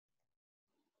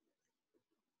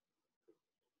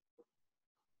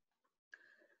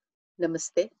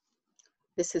Namaste.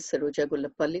 This is Saroja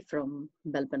Gullapalli from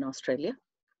Melbourne, Australia.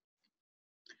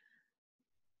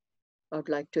 I would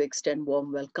like to extend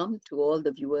warm welcome to all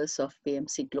the viewers of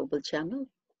BMC Global Channel.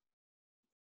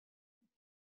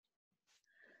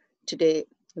 Today,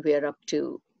 we are up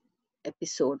to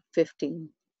episode 15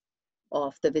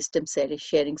 of the wisdom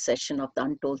sharing session of the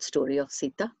untold story of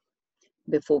Sita.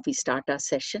 Before we start our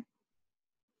session,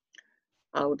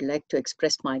 I would like to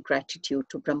express my gratitude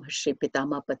to Brahmarshi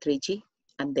Pitama Patriji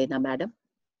and Dena Madam.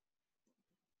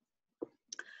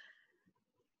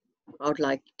 I would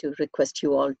like to request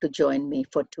you all to join me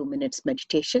for 2 minutes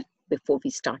meditation before we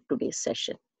start today's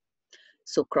session.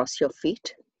 So cross your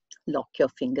feet, lock your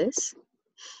fingers,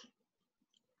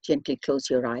 gently close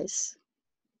your eyes,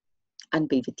 and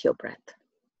be with your breath.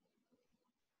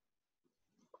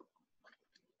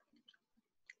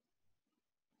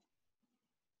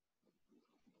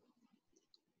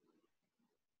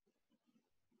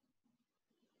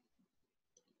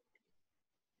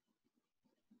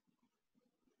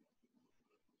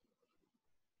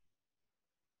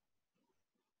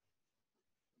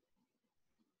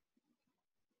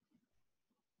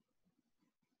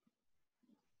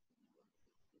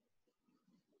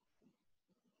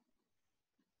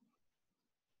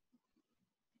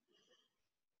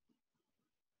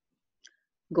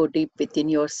 Go deep within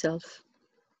yourself.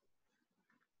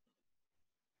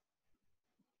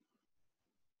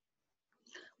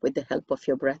 With the help of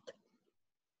your breath.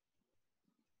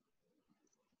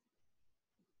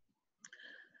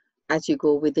 As you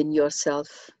go within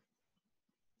yourself,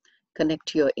 connect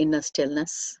to your inner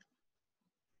stillness.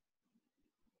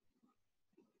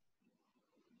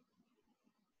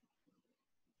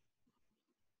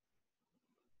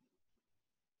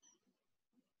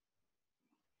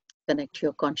 Connect to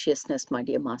your consciousness, my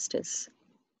dear masters.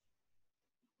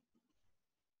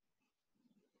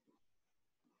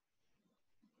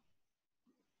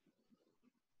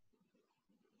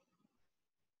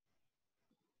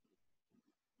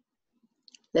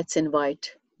 Let's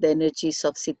invite the energies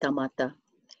of Sita Mata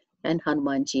and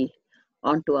Hanumanji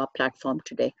onto our platform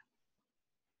today.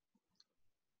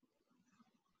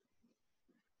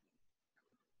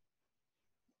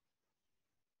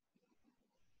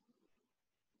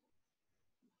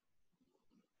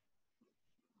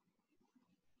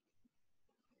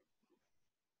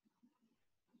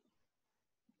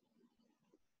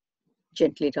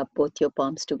 Gently rub both your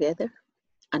palms together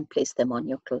and place them on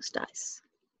your closed eyes.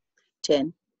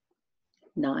 10,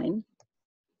 9,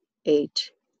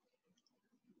 8,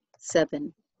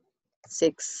 7,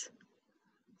 6,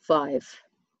 5,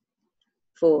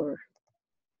 4,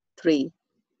 3,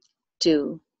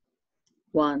 2,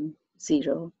 1,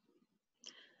 0.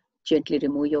 Gently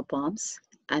remove your palms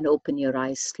and open your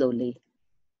eyes slowly.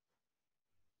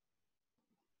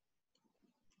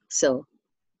 So,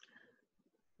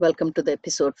 welcome to the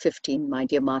episode 15, my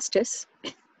dear masters.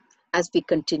 As we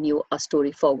continue our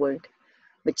story forward,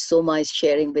 which Soma is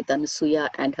sharing with Anasuya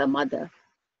and her mother.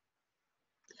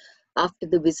 After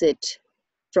the visit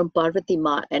from Parvati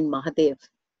Ma and Mahadev,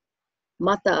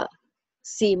 Mata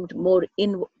seemed more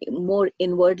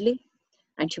inwardly,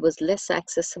 and she was less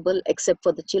accessible except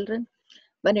for the children.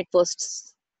 When it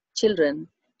was children,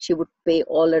 she would pay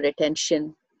all her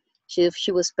attention.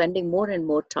 She was spending more and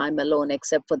more time alone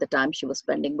except for the time she was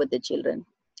spending with the children.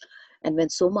 And when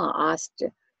Soma asked,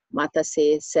 Mata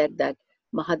said that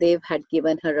Mahadev had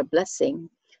given her a blessing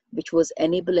which was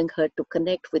enabling her to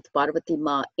connect with Parvati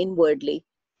Ma inwardly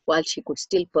while she could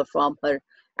still perform her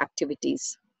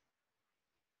activities.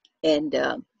 And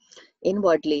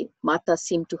inwardly, Mata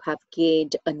seemed to have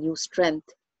gained a new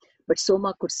strength, but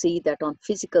Soma could see that on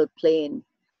physical plane,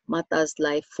 Mata's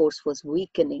life force was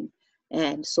weakening,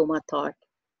 and Soma thought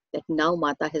that now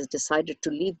Mata has decided to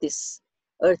leave this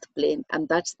earth plane, and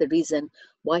that's the reason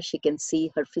why she can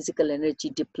see her physical energy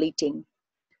depleting.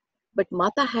 But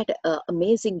Mata had an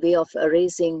amazing way of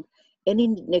erasing any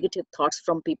negative thoughts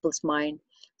from people's mind.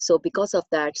 So because of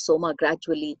that, Soma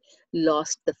gradually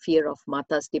lost the fear of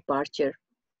Mata's departure.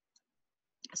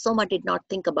 Soma did not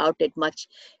think about it much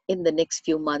in the next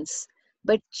few months,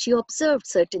 but she observed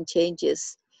certain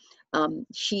changes.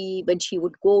 When she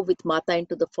would go with Mata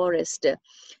into the forest,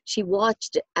 she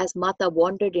watched as Mata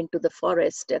wandered into the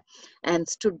forest and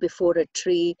stood before a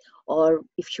tree, or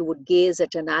if she would gaze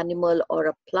at an animal or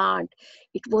a plant,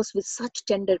 it was with such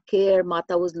tender care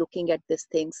Mata was looking at these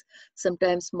things.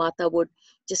 Sometimes Mata would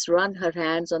just run her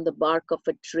hands on the bark of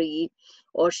a tree,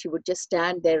 or she would just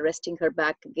stand there resting her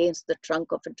back against the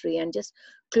trunk of a tree and just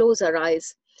close her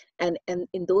eyes. And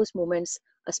in those moments,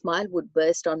 a smile would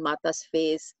burst on Mata's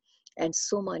face, And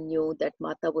Soma knew that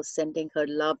Mata was sending her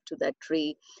love to that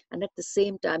tree. And at the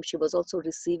same time, she was also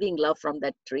receiving love from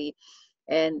that tree.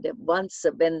 And once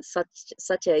when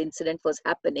such an incident was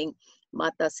happening,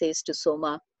 Mata says to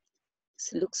Soma,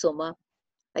 look, Soma,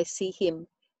 I see him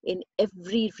in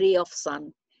every ray of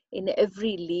sun, in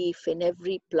every leaf, in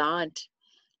every plant.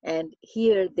 And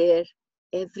here, there,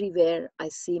 everywhere, I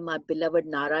see my beloved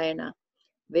Narayana.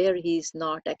 Where he is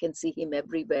not, I can see him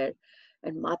everywhere.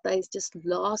 And Mata is just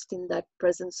lost in that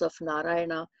presence of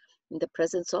Narayana, in the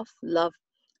presence of love.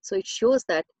 So it shows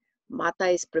that Mata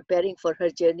is preparing for her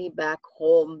journey back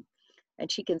home,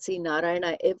 and she can see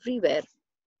Narayana everywhere.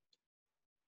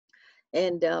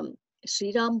 And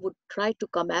Sri Ram would try to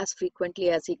come as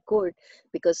frequently as he could,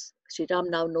 because Sri Ram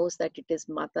now knows that it is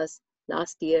Mata's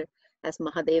last year, as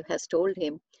Mahadev has told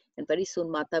him. And very soon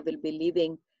Mata will be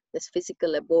leaving this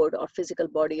physical abode or physical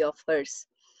body of hers.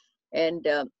 And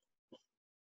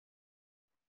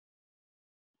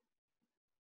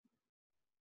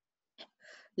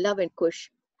Love and Kush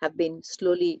have been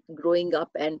slowly growing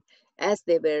up, and as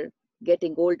they were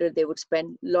getting older, they would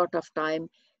spend a lot of time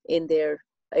in their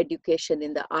education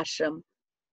in the ashram.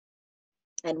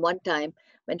 And one time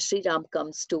when Sri Ram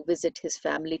comes to visit his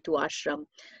family to ashram,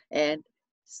 and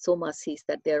Soma sees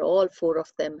that they're all four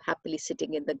of them happily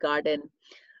sitting in the garden,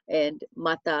 and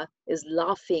Mata is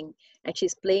laughing, and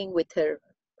she's playing with her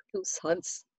two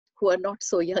sons who are not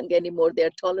so young anymore.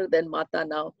 They're taller than Mata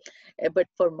now. But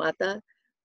for Mata,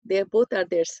 they both are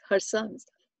her sons.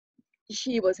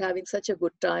 She was having such a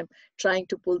good time trying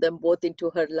to pull them both into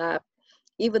her lap,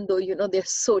 even though, they're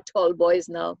so tall boys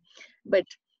now. But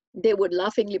they would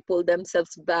laughingly pull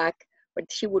themselves back, but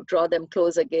she would draw them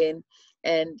close again.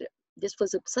 And this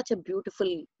was such a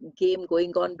beautiful game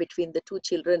going on between the two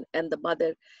children and the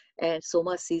mother. And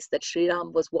Soma sees that Sri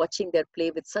Ram was watching their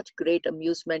play with such great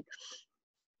amusement.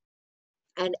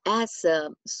 And as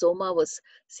Soma was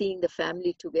seeing the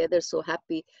family together so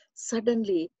happy,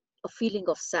 suddenly a feeling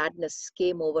of sadness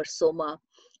came over Soma,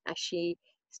 as she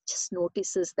just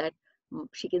notices that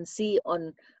she can see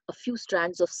on a few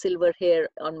strands of silver hair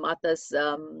on Mata's,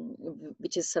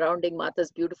 which is surrounding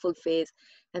Mata's beautiful face.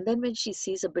 And then when she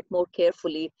sees a bit more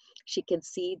carefully, she can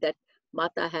see that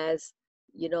Mata has,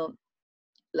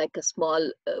 like a small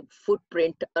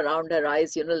footprint around her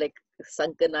eyes, like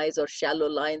sunken eyes or shallow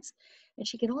lines. And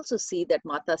she can also see that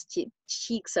Mata's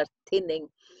cheeks are thinning.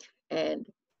 And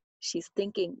she's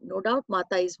thinking, no doubt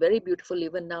Mata is very beautiful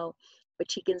even now, but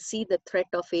she can see the threat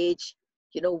of age,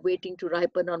 waiting to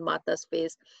ripen on Mata's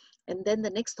face. And then the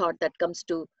next thought that comes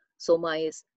to Soma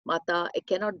is, Mata, I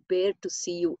cannot bear to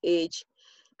see you age,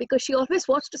 because she always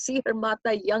wants to see her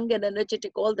Mata young and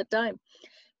energetic all the time.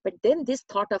 But then this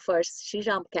thought of hers, Sri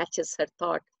Ram catches her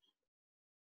thought.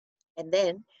 And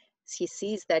then she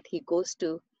sees that he goes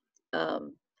to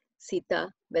Sita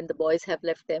when the boys have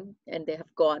left them and they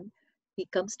have gone. He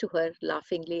comes to her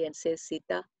laughingly and says,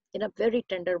 Sita, in a very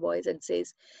tender voice, and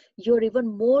says, you're even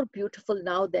more beautiful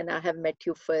now than I have met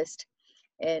you first.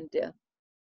 And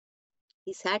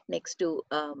he sat next to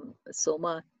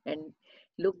Soma and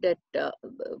looked at,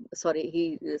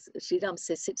 Sri Ram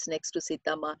sits next to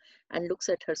Sita Ma and looks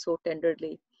at her so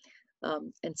tenderly,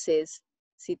 and says,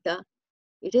 Sita,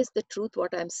 it is the truth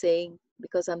what I'm saying,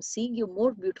 because I'm seeing you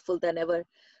more beautiful than ever,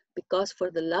 because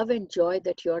for the love and joy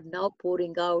that you're now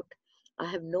pouring out, I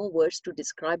have no words to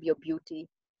describe your beauty.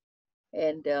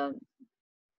 And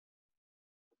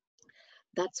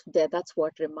that's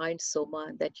what reminds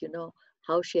Soma that,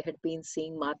 how she had been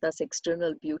seeing Mata's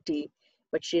external beauty,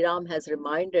 but Sri Ram has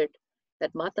reminded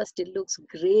that Mata still looks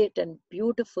great and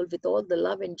beautiful with all the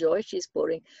love and joy she's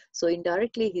pouring. So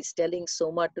indirectly, he's telling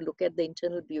Soma to look at the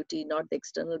internal beauty, not the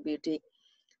external beauty.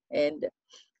 And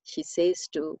she says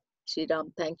to Sri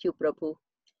Ram, thank you, Prabhu.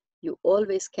 You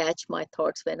always catch my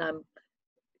thoughts when I'm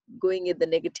going in the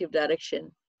negative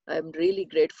direction. I'm really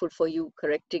grateful for you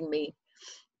correcting me.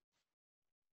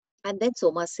 And then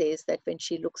Soma says that when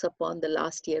she looks upon the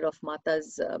last year of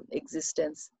Mata's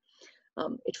existence,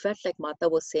 it felt like Mata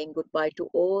was saying goodbye to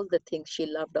all the things she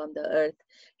loved on the earth.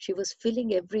 She was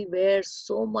feeling everywhere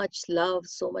so much love,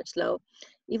 so much love.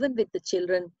 Even with the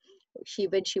children,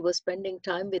 when she was spending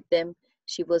time with them,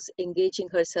 she was engaging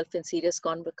herself in serious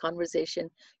conversation.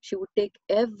 She would take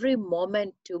every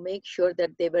moment to make sure that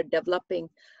they were developing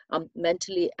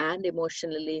mentally and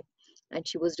emotionally. And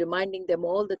she was reminding them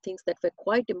all the things that were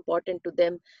quite important to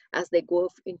them as they go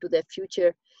into their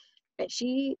future. And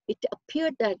it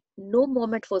appeared that no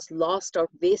moment was lost or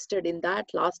wasted in that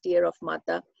last year of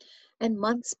Mata. And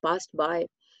months passed by.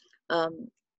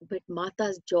 But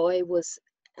Mata's joy was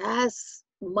as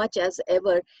much as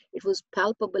ever. It was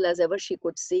palpable as ever she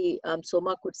could see,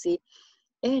 Soma could see.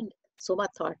 And Soma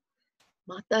thought,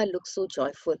 Mata looks so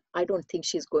joyful. I don't think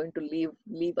she's going to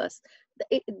leave us.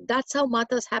 That's how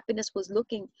Mata's happiness was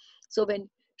looking. So when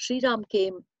Sri Ram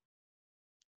came,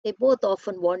 they both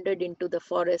often wandered into the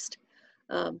forest,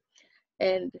 um,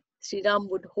 and Sri Ram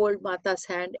would hold Mata's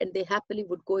hand, and they happily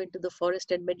would go into the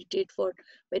forest and meditate for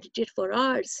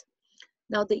hours.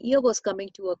 Now the year was coming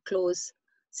to a close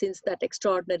since that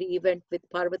extraordinary event with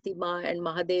Parvati Ma and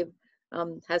Mahadev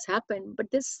has happened, but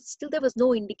there was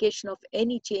no indication of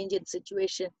any change in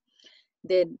situation.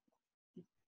 Then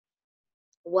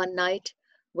one night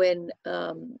when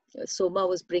Soma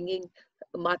was bringing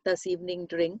Mata's evening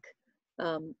drink,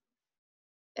 um,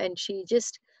 and she was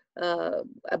just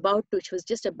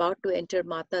about to enter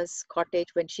Mata's cottage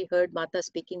when she heard Mata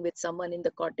speaking with someone in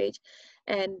the cottage.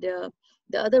 And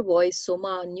the other voice,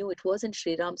 Soma knew it wasn't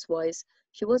Sri Ram's voice.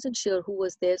 She wasn't sure who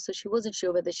was there, so she wasn't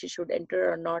sure whether she should enter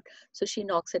or not. So she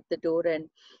knocks at the door, and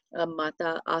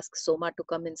Mata asks Soma to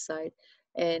come inside.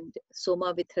 And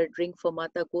Soma, with her drink for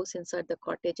Mata, goes inside the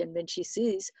cottage. And when she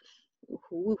sees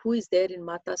who is there in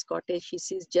Mata's cottage, she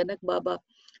sees Janak Baba.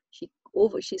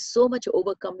 She's so much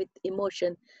overcome with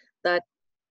emotion that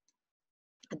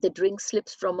the drink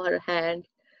slips from her hand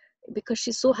because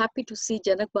she's so happy to see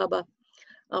Janak Baba.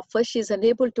 First she's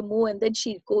unable to move, and then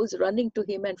she goes running to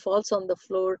him and falls on the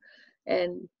floor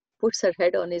and puts her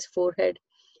head on his forehead,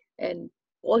 and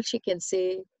all she can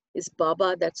say is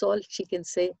Baba. That's all she can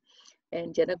say.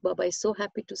 And Janak Baba is so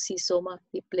happy to see Soma.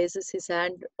 He places his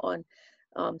hand on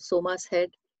Soma's head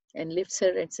and lifts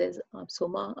her and says,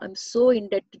 Soma, I'm so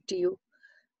indebted to you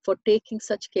for taking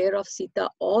such care of Sita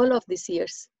all of these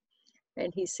years.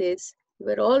 And he says, you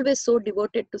were always so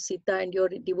devoted to Sita, and your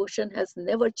devotion has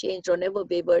never changed or never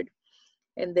wavered.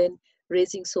 And then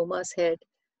raising Soma's head,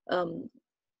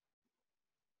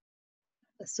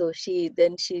 so she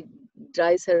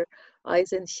dries her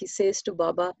eyes and she says to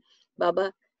Baba,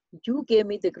 Baba, you gave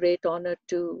me the great honor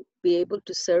to be able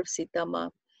to serve Sita Ma.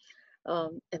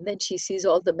 And then she sees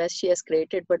all the mess she has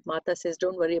created, but Mata says,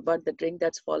 don't worry about the drink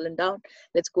that's fallen down.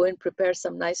 Let's go and prepare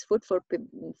some nice food for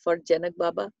Janak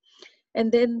Baba.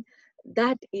 And then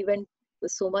that event,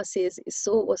 Soma says,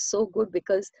 was so good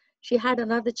because she had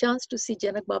another chance to see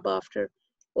Janak Baba after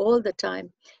all the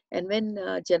time. And when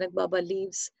Janak Baba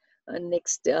leaves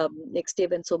next day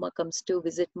when Soma comes to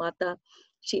visit Mata,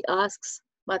 she asks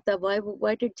Mata,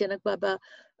 why did Janak Baba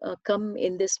come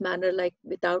in this manner, like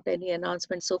without any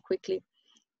announcement so quickly?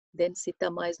 Then Sita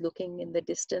Ma is looking in the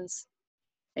distance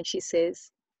and she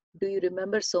says, do you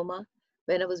remember, Soma,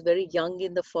 when I was very young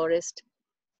in the forest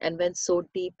and went so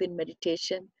deep in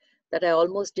meditation that I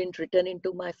almost didn't return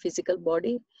into my physical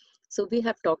body? So we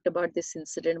have talked about this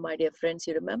incident, my dear friends.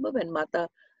 You remember when Mata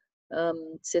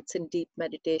sits in deep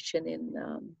meditation in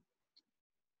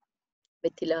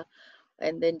Mithila,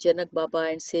 and then Janak Baba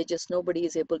and sages, nobody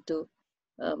is able to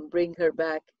bring her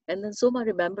back. And then Soma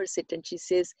remembers it and she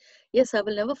says, yes, I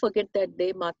will never forget that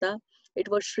day, Mata. It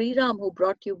was Sri Ram who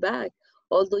brought you back.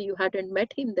 Although you hadn't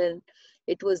met him then,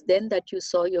 it was then that you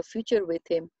saw your future with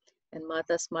him. And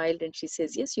Mata smiled and she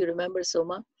says, yes, you remember,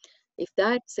 Soma. If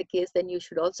that's the case, then you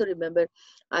should also remember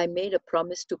I made a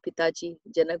promise to Pitaji,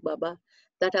 Janak Baba,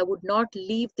 that I would not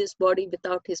leave this body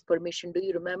without his permission. Do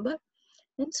you remember?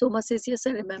 And Soma says, yes,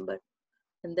 I remember.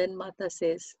 And then Mata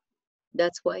says,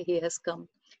 that's why he has come.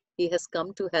 He has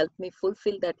come to help me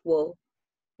fulfill that vow.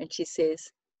 And she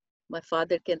says, my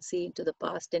father can see into the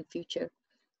past and future.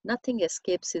 Nothing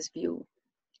escapes his view.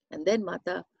 And then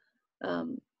Mata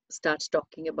starts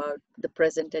talking about the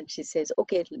present and she says,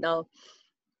 okay, now,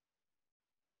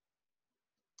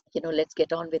 let's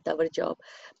get on with our job.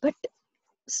 But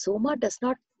Soma does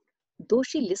not, though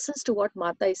she listens to what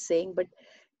Mata is saying, but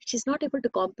she's not able to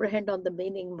comprehend on the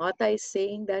meaning. Mata is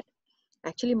saying that,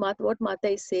 actually, what Mata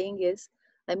is saying is,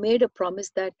 I made a promise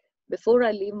that before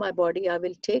I leave my body, I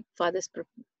will take Father's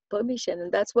permission.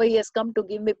 And that's why he has come to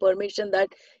give me permission that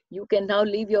you can now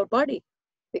leave your body.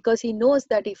 Because he knows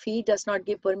that if he does not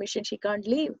give permission, she can't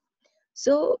leave.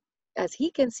 So as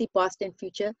he can see past and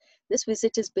future, this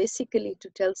visit is basically to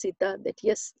tell Sita that,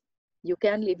 yes, you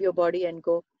can leave your body and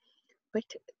go. But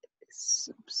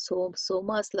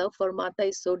Soma's love for Mata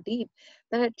is so deep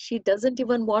that she doesn't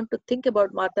even want to think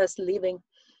about Mata's leaving.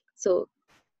 So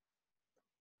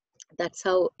that's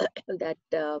how that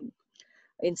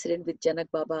incident with Janak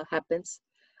Baba happens.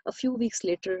 A few weeks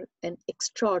later, an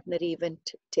extraordinary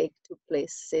event took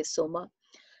place, says Soma.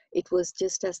 It was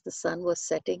just as the sun was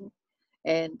setting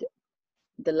and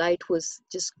the light was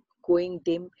just going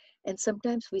dim. And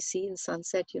sometimes we see in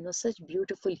sunset, such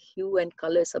beautiful hue and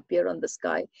colors appear on the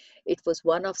sky. It was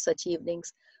one of such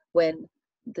evenings when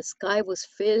the sky was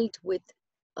filled with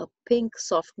a pink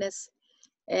softness,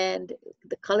 and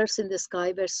the colors in the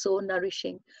sky were so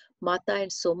nourishing. Mata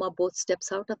and Soma both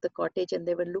steps out of the cottage, and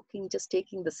they were looking, just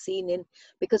taking the scene in,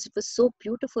 because it was so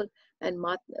beautiful. And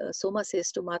Soma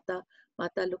says to Mata,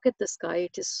 Mata, look at the sky,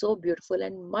 it is so beautiful.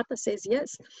 And Mata says,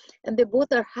 yes. And they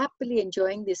both are happily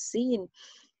enjoying this scene.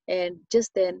 And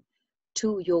just then,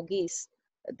 two yogis,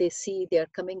 they see they are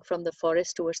coming from the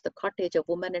forest towards the cottage, a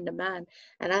woman and a man.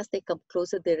 And as they come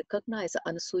closer, they recognize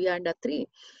Anasuya and Atri.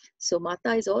 So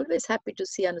Mata is always happy to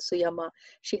see Anasuya Ma.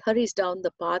 She hurries down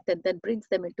the path and then brings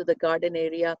them into the garden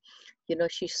area. You know,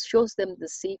 she shows them the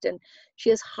seat, and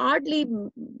she has hardly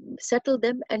settled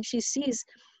them, and she sees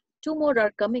two more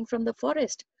are coming from the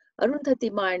forest,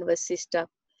 Arundhati Ma and Vasishta.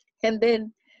 And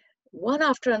then one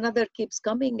after another keeps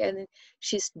coming, and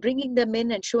she's bringing them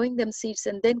in and showing them seats,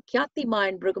 and then Kyatima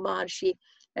and Bhrigu Maharshi,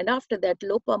 and after that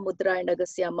Lopamudra and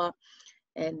Agasyama,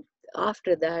 and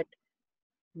after that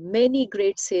many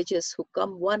great sages who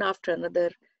come one after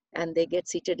another, and they get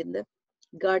seated in the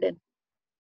garden.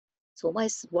 Soma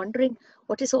is wondering,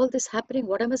 what is all this happening?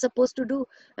 What am I supposed to do?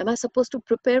 Am I supposed to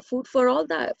prepare food for all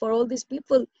that, for all these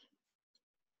people?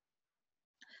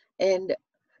 And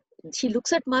she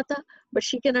looks at Mata, but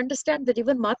she can understand that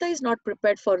even Mata is not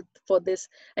prepared for this,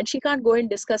 and she can't go and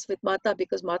discuss with Mata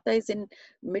because Mata is in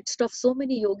midst of so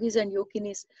many yogis and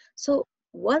yoginis. So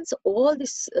once all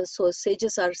these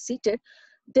sages are seated,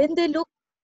 then they look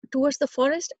towards the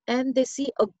forest and they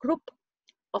see a group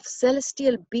of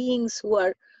celestial beings who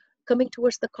are coming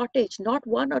towards the cottage, not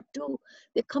one or two.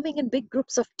 They're coming in big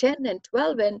groups of 10 and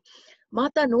 12, and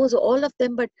Mata knows all of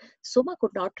them, but Soma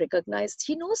could not recognize.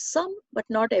 She knows some, but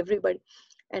not everybody.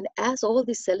 And as all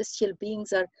these celestial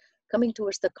beings are coming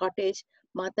towards the cottage,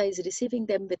 Mata is receiving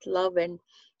them with love and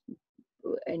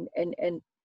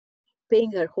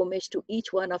paying her homage to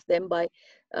each one of them by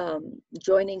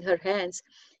joining her hands.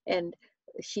 And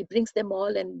she brings them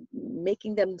all and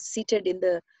making them seated in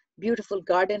the beautiful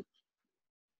garden.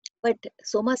 But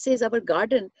Soma says our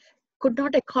garden could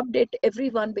not accommodate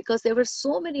everyone because there were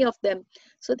so many of them.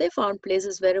 So they found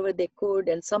places wherever they could,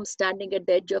 and some standing at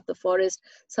the edge of the forest,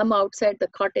 some outside the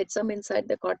cottage, some inside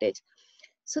the cottage.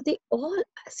 So they all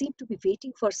seem to be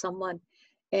waiting for someone.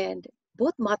 And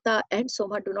both Mata and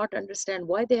Soma do not understand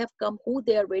why they have come, who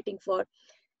they are waiting for.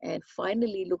 And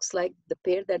finally, looks like the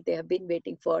pair that they have been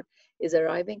waiting for is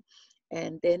arriving.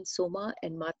 And then Soma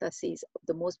and Mata sees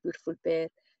the most beautiful pair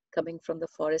coming from the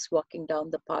forest, walking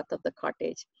down the path of the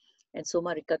cottage. And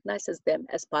Soma recognizes them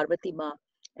as Parvati Ma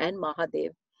and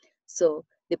Mahadev. So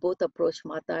they both approach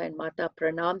Mata, and Mata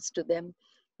pranams to them.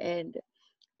 And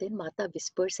then Mata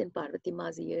whispers in Parvati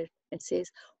Ma's ear and says,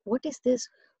 what is this?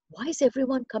 Why is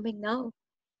everyone coming now?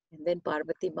 And then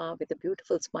Parvati Ma, with a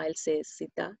beautiful smile, says,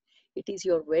 Sita, it is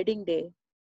your wedding day.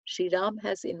 Sri Ram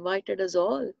has invited us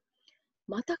all.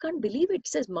 Mata can't believe it.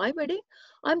 Says, my wedding?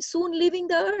 I'm soon leaving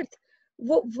the earth.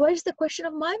 Where's the question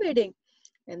of my wedding?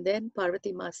 And then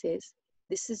Parvati Ma says,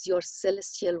 this is your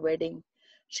celestial wedding.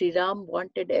 Sri Ram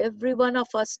wanted every one of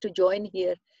us to join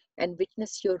here and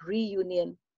witness your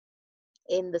reunion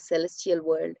in the celestial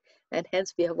world. And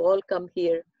hence we have all come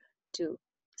here to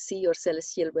see your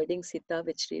celestial wedding, Sita,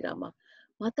 with Sri Rama.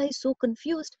 Mata is so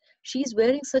confused. She is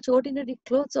wearing such ordinary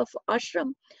clothes of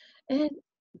ashram. And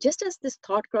just as this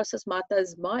thought crosses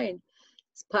Mata's mind,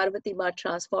 Parvati Ma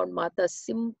transformed Mata's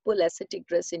simple ascetic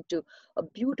dress into a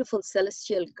beautiful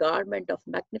celestial garment of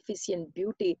magnificent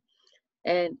beauty.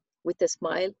 And with a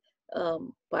smile,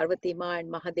 Parvati Ma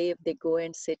and Mahadev, they go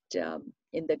and sit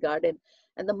in the garden.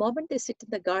 And the moment they sit in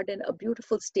the garden, a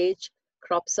beautiful stage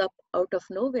crops up out of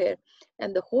nowhere.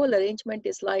 And the whole arrangement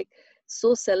is like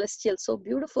so celestial, so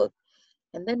beautiful.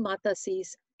 And then Mata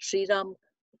sees Sri Ram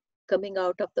coming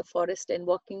out of the forest and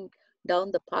walking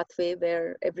down the pathway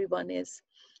where everyone is.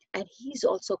 And he's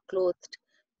also clothed,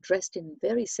 dressed in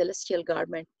very celestial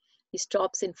garment. He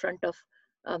stops in front of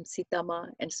Sita Ma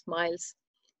and smiles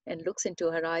and looks into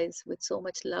her eyes with so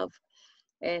much love.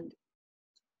 And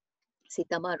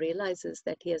Sita Ma realizes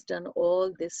that he has done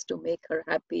all this to make her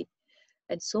happy.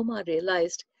 And Soma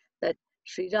realized that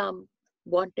Sri Ram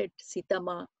wanted Sita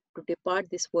Ma to depart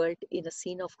this world in a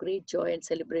scene of great joy and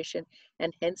celebration,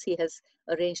 and hence he has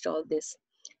arranged all this.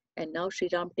 And now Sri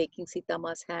Ram, taking Sita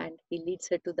Ma's hand, he leads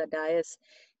her to the dais,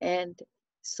 and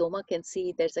Soma can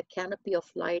see there's a canopy of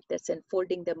light that's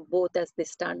enfolding them both as they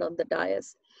stand on the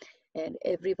dais, and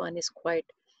everyone is quiet.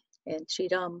 And Sri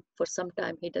Ram, for some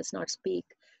time, he does not speak,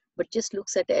 but just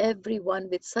looks at everyone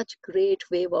with such great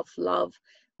wave of love,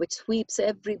 which sweeps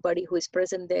everybody who is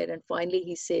present there. And finally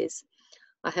he says,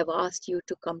 I have asked you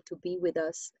to come to be with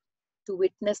us, to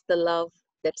witness the love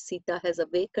that Sita has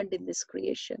awakened in this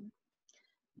creation,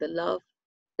 the love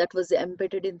that was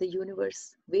embedded in the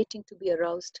universe, waiting to be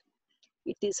aroused.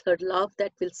 It is her love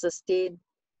that will sustain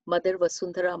Mother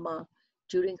Vasundharama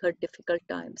during her difficult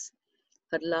times.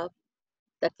 Her love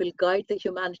that will guide the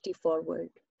humanity forward.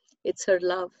 It's her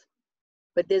love,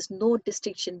 but there's no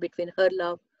distinction between her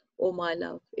love or my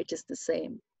love. It is the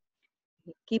same.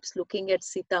 He keeps looking at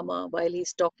Sita Ma while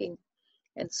he's talking,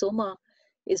 and Soma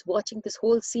is watching this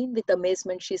whole scene with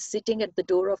amazement. She's sitting at the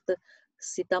door of the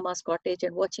Sita Ma's cottage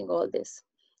and watching all this.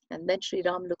 And then Sri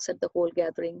Ram looks at the whole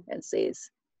gathering and says,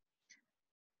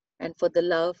 and for the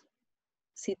love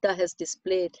Sita has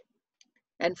displayed,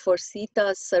 and for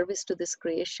Sita's service to this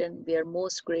creation, we are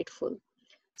most grateful.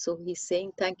 So he's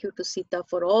saying thank you to Sita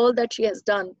for all that she has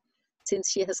done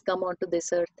since she has come onto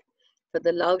this earth, for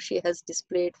the love she has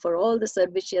displayed, for all the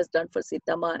service she has done for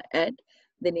Sita Ma and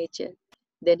the nature.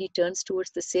 Then he turns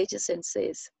towards the sages and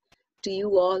says, to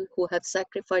you all who have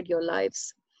sacrificed your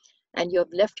lives and you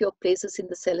have left your places in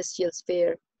the celestial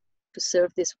sphere to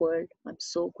serve this world, I'm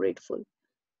so grateful.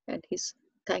 And he's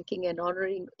thanking and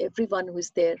honoring everyone who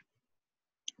is there.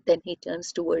 Then he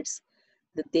turns towards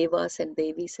the Devas and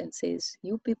Devis and says,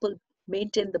 you people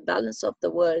maintain the balance of the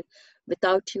world.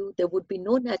 Without you, there would be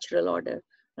no natural order.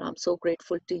 And I'm so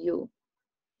grateful to you.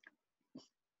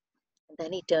 And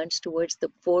then he turns towards the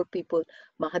four people,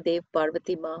 Mahadev,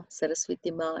 Parvati Ma,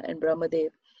 Saraswati Ma, and Brahmadev.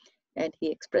 And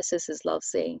he expresses his love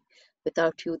saying,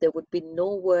 without you, there would be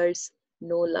no worlds,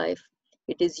 no life.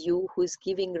 It is you who is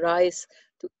giving rise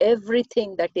to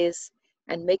everything that is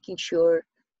and making sure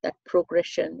that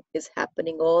progression is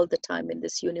happening all the time in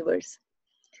this universe.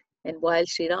 And while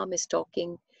Sri Ram is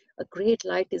talking, a great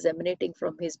light is emanating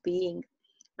from his being.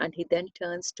 And he then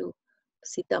turns to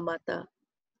Sita Mata,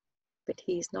 but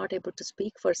he is not able to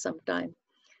speak for some time.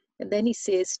 And then he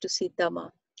says to Sita Ma,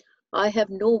 I have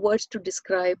no words to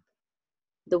describe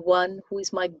the one who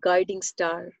is my guiding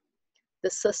star, the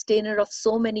sustainer of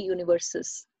so many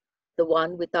universes, the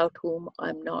one without whom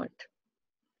I'm not.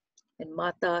 And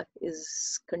Mata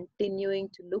is continuing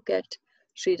to look at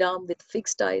Sri Ram with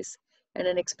fixed eyes and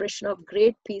an expression of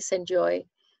great peace and joy,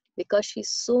 because she's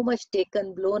so much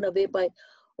taken, blown away by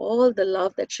all the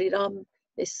love that Sri Ram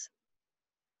is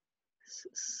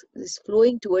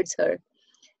flowing towards her.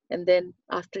 And then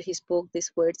after he spoke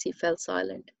these words, he fell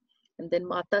silent. And then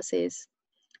Mata says,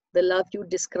 the love you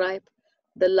describe,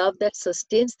 the love that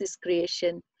sustains this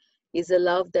creation, is a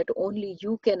love that only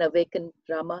you can awaken,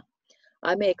 Rama.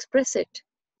 I may express it,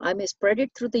 I may spread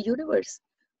it through the universe,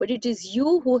 but it is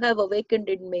you who have awakened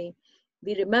in me.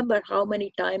 We remember how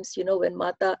many times, when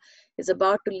Mata is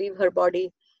about to leave her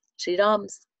body, Sri Ram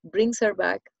brings her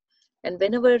back. And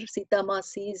whenever Sita Ma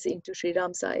sees into Sri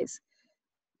Ram's eyes,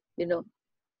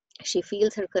 she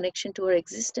feels her connection to her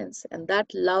existence. And that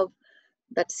love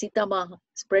that Sita Ma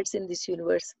spreads in this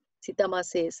universe, Sita Ma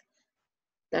says,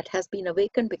 that has been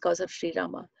awakened because of Sri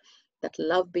Rama. That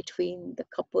love between the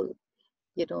couple,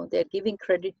 they're giving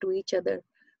credit to each other.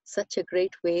 Such a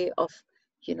great way of,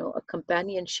 a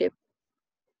companionship.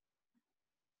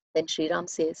 Then Sri Ram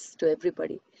says to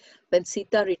everybody, when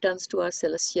Sita returns to our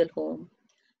celestial home,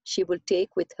 she will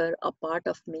take with her a part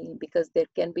of me, because there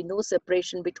can be no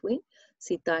separation between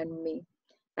Sita and me.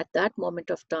 At that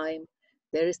moment of time,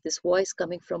 there is this voice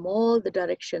coming from all the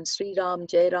directions, Sri Ram,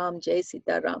 Jai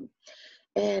Sita Ram.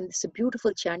 And it's a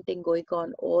beautiful chanting going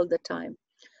on all the time.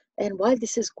 And while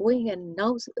this is going, and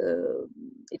now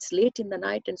it's late in the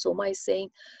night, and Soma is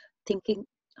thinking,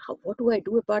 what do I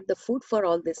do about the food for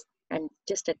all this? And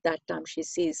just at that time, she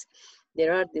sees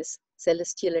there are these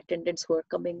celestial attendants who are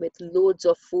coming with loads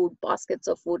of food, baskets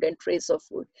of food, and trays of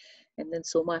food. And then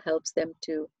Soma helps them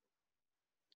to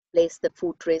place the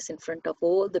food trays in front of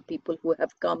all the people who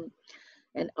have come.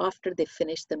 And after they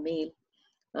finish the meal,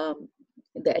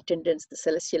 the attendants, the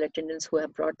celestial attendants who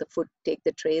have brought the food, take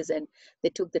the trays, and they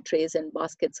took the trays and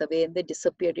baskets away, and they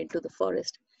disappeared into the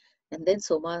forest. And then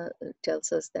Soma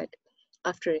tells us that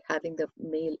after having the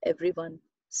meal, everyone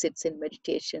sits in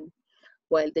meditation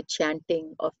while the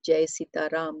chanting of Jai Sita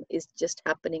Ram is just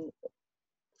happening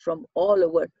from all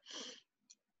over.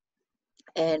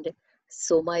 And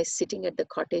Soma is sitting at the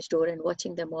cottage door and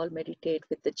watching them all meditate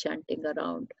with the chanting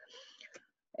around.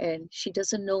 And she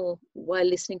doesn't know, while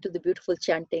listening to the beautiful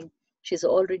chanting, she's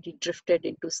already drifted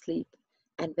into sleep.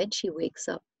 And when she wakes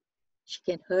up, she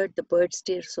can hear the birds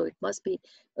stir. So it must be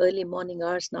early morning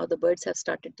hours now. The birds have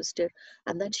started to stir.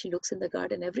 And then she looks in the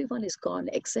garden. Everyone is gone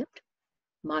except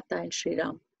Mata and Sri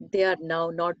Ram. They are now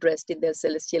not dressed in their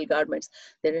celestial garments.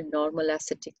 They're in normal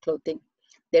ascetic clothing.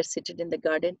 They're seated in the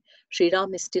garden. Sri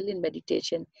Ram is still in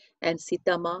meditation. And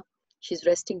Sita Ma, she's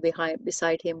resting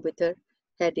beside him with her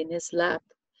head in his lap.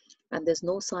 And there's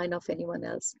no sign of anyone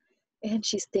else. And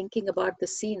she's thinking about the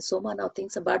scene. Soma now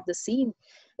thinks about the scene,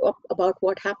 about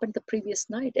what happened the previous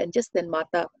night. And just then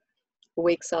Mata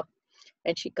wakes up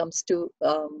and she comes to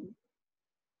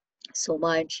Soma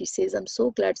and she says, I'm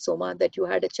so glad, Soma, that you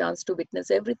had a chance to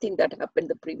witness everything that happened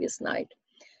the previous night.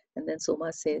 And then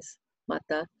Soma says,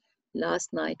 Mata,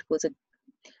 last night was a,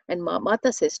 and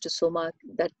Mata says to Soma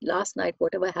that last night,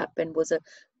 whatever happened was a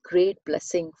great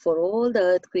blessing for all the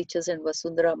earth creatures and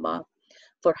Vasundhara Ma,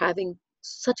 for having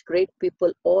such great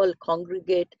people all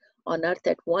congregate on earth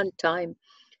at one time.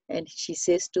 And she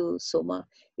says to Soma,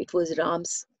 it was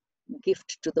Ram's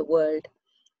gift to the world.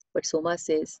 But Soma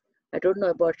says, I don't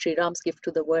know about Sri Ram's gift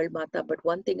to the world, Mata, but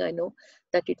one thing I know,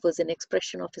 that it was an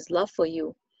expression of his love for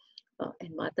you.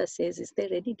 And Mata says, is there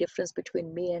any difference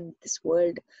between me and this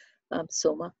world,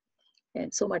 Soma?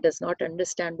 And Soma does not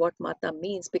understand what Mata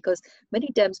means, because many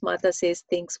times Mata says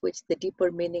things which the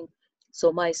deeper meaning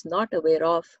Soma is not aware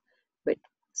of, but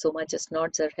Soma just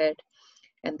nods her head.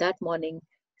 And that morning,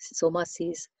 Soma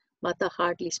sees Mata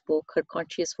hardly spoke. Her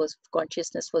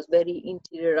consciousness was very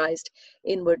interiorized,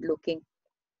 inward looking.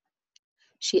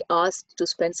 She asked to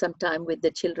spend some time with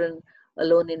the children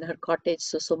alone in her cottage.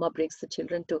 So Soma brings the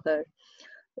children to her.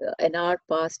 An hour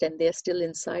passed and they're still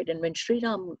inside. And when Sri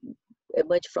Ram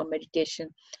emerged from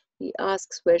meditation, he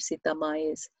asks where Sita Ma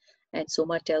is. And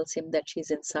Soma tells him that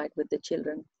she's inside with the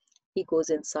children. He goes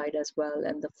inside as well,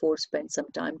 and the four spend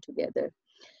some time together.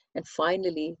 And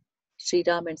finally, Sri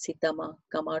Ram and Sita Ma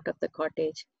come out of the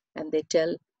cottage and they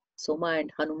tell Soma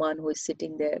and Hanuman, who is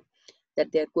sitting there, that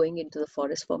they're going into the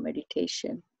forest for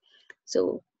meditation.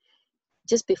 So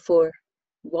just before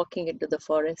walking into the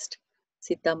forest,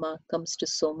 Sita Ma comes to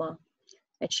Soma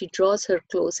and she draws her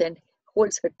close and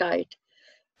holds her tight.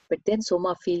 But then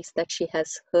Soma feels that she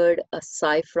has heard a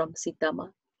sigh from Sita Ma.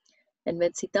 And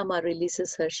when Sita Ma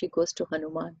releases her, she goes to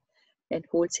Hanuman and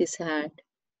holds his hand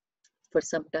for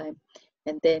some time.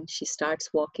 And then she starts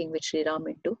walking with Sri Ram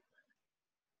into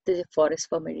the forest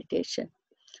for meditation.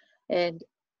 And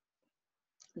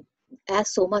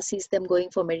as Soma sees them going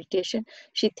for meditation,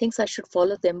 she thinks I should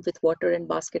follow them with water and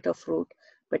basket of fruit.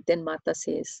 But then Mata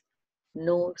says,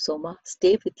 no, Soma,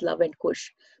 stay with Love and Kush,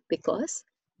 because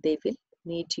they will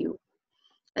need you.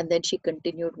 And then she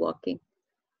continued walking.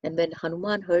 And when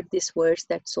Hanuman heard these words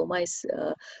that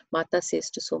Mata says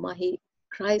to Soma, he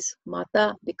cries,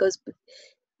 Mata, because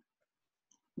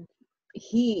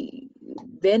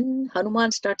when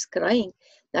Hanuman starts crying,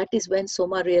 that is when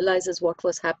Soma realizes what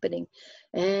was happening.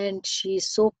 And she's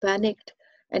so panicked.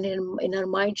 And in her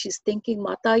mind, she's thinking,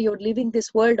 Mata, you're leaving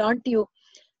this world, aren't you?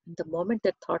 And the moment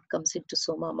that thought comes into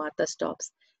Soma, Mata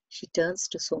stops. She turns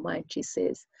to Soma and she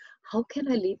says, how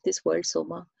can I leave this world,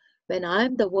 Soma, when I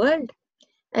am the world?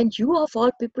 And you of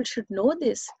all people should know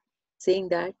this. Saying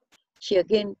that, she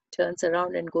again turns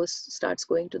around and starts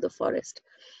going to the forest.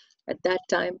 At that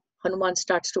time, Hanuman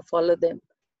starts to follow them.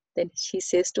 Then she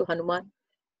says to Hanuman,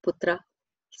 Putra,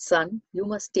 son, you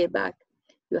must stay back.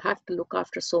 You have to look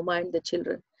after Soma and the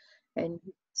children. And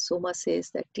Soma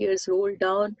says that tears roll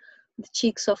down the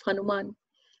cheeks of Hanuman.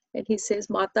 And he says,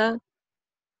 Mata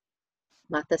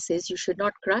says, you should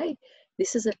not cry.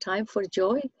 This is a time for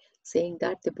joy. Saying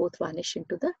that, they both vanish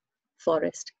into the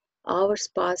forest. Hours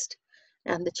passed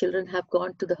and the children have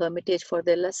gone to the hermitage for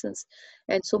their lessons.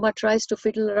 And Soma tries to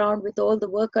fiddle around with all the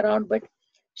work around, but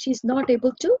she's not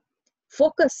able to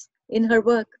focus in her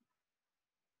work.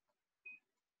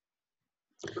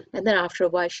 And then after a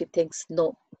while, she thinks,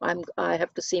 no, I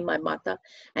have to see my Mata.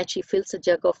 And she fills a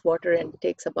jug of water and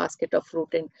takes a basket of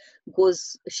fruit and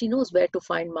goes. She knows where to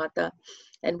find Mata.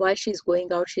 And while she's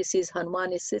going out, she sees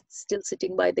Hanuman is still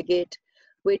sitting by the gate,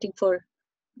 waiting for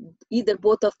either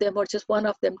both of them or just one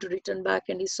of them to return back.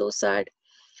 And he's so sad.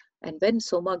 And when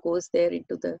Soma goes there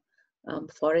into the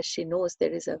forest, she knows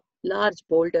there is a large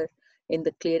boulder in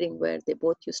the clearing where they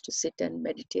both used to sit and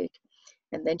meditate.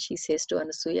 And then she says to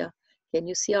Anasuya, can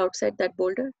you see outside that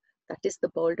boulder? That is the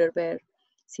boulder where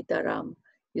Sita Ram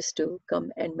used to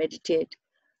come and meditate.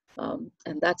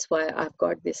 And that's why I've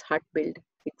got this hut built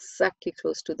exactly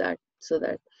close to that, so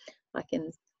that I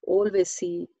can always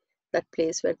see that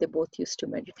place where they both used to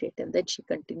meditate. And then she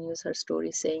continues her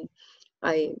story saying,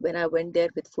 when I went there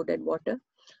with food and water,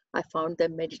 I found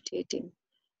them meditating.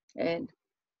 And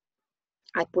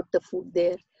I put the food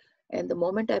there. And the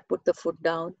moment I put the food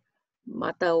down,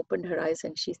 Mata opened her eyes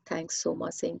and she thanks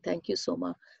Soma, saying, thank you,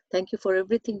 Soma. Thank you for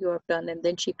everything you have done. And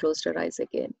then she closed her eyes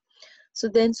again. So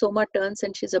then Soma turns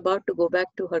and she's about to go back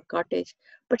to her cottage.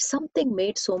 But something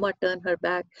made Soma turn her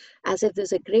back, as if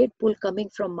there's a great pull coming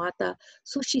from Mata.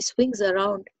 So she swings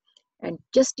around, and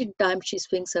just in time she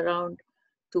swings around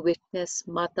to witness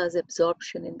Mata's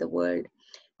absorption in the world.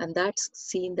 And that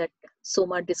scene that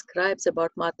Soma describes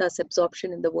about Mata's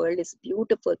absorption in the world is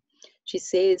beautiful. She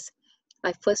says,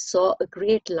 I first saw a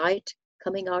great light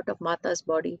coming out of Mata's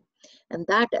body, and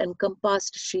that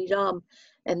encompassed Sri Ram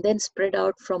and then spread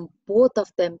out from both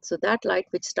of them. So that light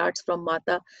which starts from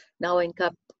Mata now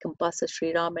encompasses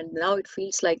Sri Ram, and now it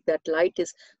feels like that light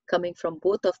is coming from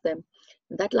both of them.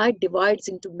 And that light divides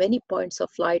into many points of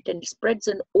light and spreads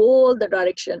in all the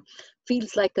direction.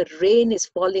 Feels like a rain is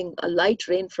falling, a light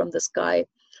rain from the sky,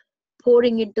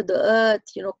 pouring into the earth,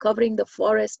 covering the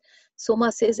forest.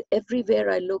 Soma says, everywhere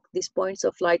I look, these points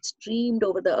of light streamed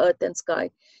over the earth and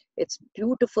sky. It's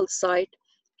beautiful sight,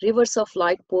 rivers of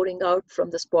light pouring out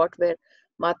from the spot where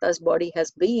Mata's body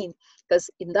has been. Because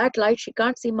in that light, she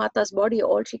can't see Mata's body.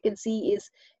 All she can see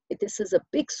is, this is a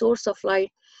big source of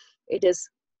light. It is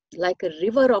like a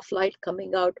river of light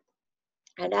coming out.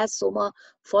 And as Soma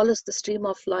follows the stream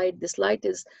of light, this light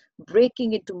is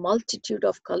breaking into multitude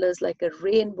of colors like a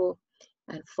rainbow.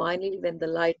 And finally, when the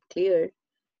light cleared,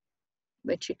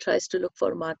 when she tries to look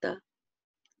for Mata,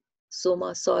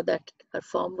 Soma saw that her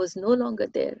form was no longer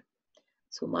there.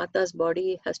 So Mata's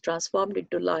body has transformed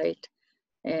into light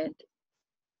and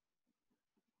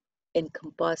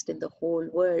encompassed in the whole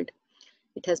world.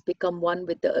 It has become one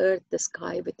with the earth, the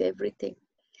sky, with everything.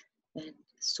 And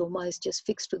Soma is just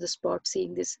fixed to the spot,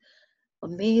 seeing this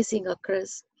amazing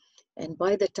occurs. And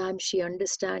by the time she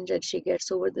understands and she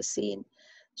gets over the scene,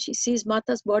 she sees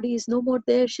Mata's body is no more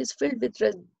there. She's filled with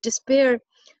despair,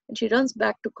 and she runs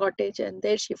back to cottage, and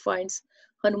there she finds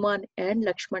Hanuman and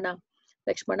Lakshmana.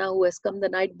 Lakshmana, who has come the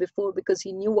night before because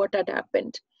he knew what had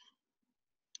happened.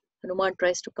 Hanuman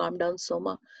tries to calm down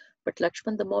Soma, but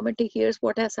Lakshman, the moment he hears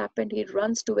what has happened, he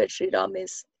runs to where Sri Ram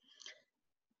is.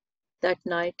 That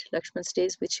night, Lakshman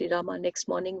stays with Sri Rama. Next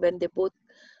morning, when they both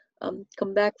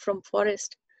come back from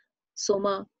forest,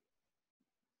 Soma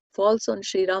falls on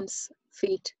Sri Ram's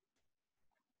feet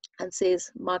and says,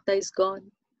 Mata is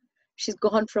gone. She's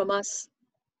gone from us.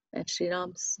 And Sri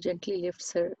Ram gently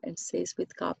lifts her and says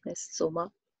with calmness,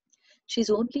 Soma, she's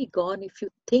only gone if you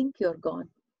think you're gone.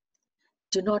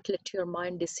 Do not let your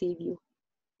mind deceive you.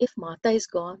 If Mata is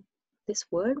gone, this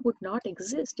world would not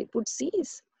exist. It would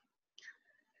cease.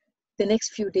 The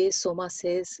next few days, Soma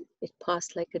says, it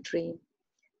passed like a dream.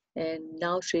 And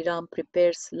now Sri Ram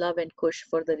prepares Love and Kush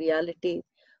for the reality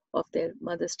of their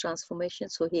mother's transformation.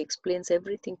 So he explains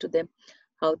everything to them,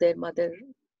 how their mother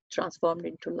transformed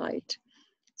into light,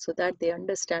 so that they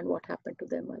understand what happened to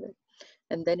their mother.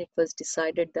 And then it was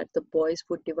decided that the boys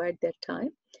would divide their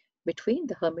time between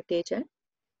the hermitage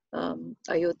and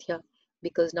Ayodhya,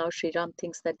 because now Sri Ram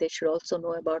thinks that they should also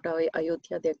know about how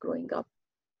Ayodhya they're growing up.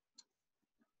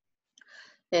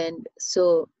 And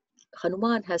so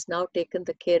Hanuman has now taken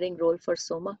the caring role for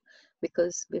Soma,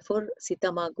 because before Sita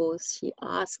Ma goes, she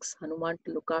asks Hanuman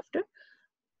to look after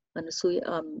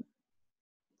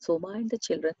Soma and the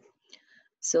children.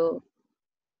 So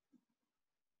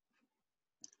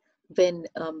when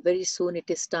very soon it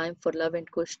is time for Love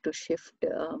and Kush to shift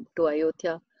to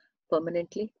Ayodhya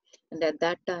permanently, and at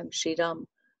that time Sri Ram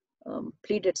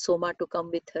pleaded Soma to come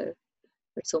with her.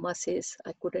 But Soma says,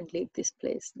 I couldn't leave this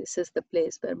place. This is the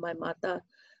place where my Mata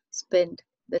spent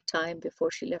the time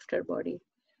before she left her body.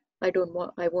 I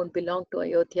won't belong to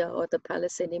Ayodhya or the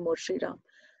palace anymore, Sri Ram.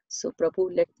 So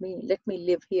Prabhu, let me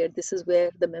live here. This is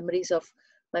where the memories of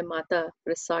my Mata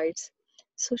resides.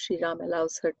 So Sri Ram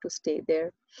allows her to stay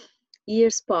there.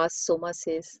 Years passed, Soma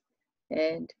says,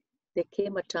 and there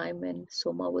came a time when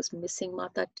Soma was missing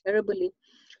Mata terribly.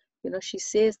 She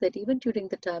says that even during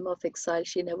the time of exile,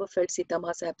 she never felt Sita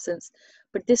Ma's absence.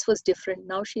 But this was different.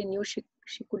 Now she knew she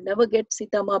could never get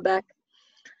Sita Ma back.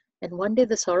 And one day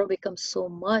the sorrow becomes so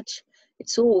much,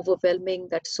 it's so overwhelming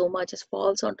that Soma just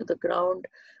falls onto the ground,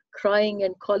 crying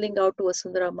and calling out to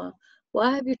Vasundarama,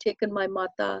 why have you taken my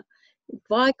Mata?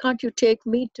 Why can't you take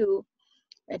me too?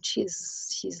 And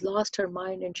she's lost her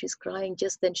mind and she's crying.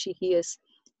 Just then she hears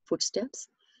footsteps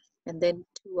and then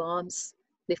two arms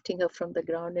lifting her from the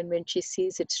ground. And when she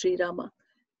sees it's Sri Rama,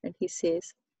 and he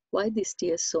says, why these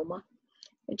tears, Soma?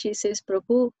 And she says,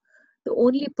 Prabhu, the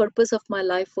only purpose of my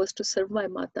life was to serve my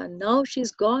Mata. Now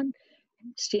she's gone.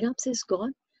 And Sri Ram says,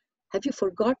 gone? Have you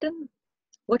forgotten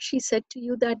what she said to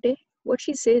you that day? What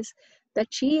she says, that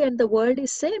she and the world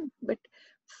is same. But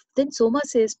then Soma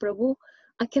says, Prabhu,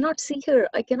 I cannot see her.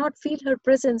 I cannot feel her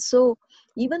presence. So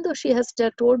even though she has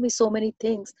told me so many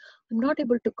things, I'm not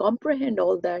able to comprehend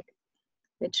all that.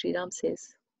 Then Sri Ram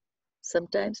says,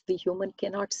 sometimes we human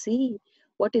cannot see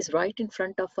what is right in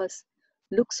front of us.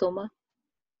 Look, Soma,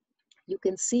 you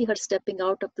can see her stepping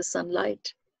out of the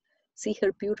sunlight. See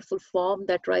her beautiful form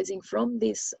that rising from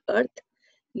this earth.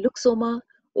 Look, Soma,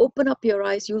 Open up your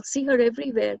eyes, you'll see her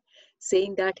everywhere.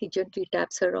 Saying that, he gently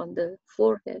taps her on the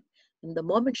forehead. And the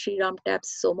moment Sri Ram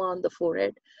taps Soma on the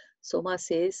forehead, Soma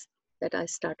says that I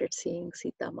started seeing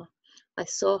Sita Ma. I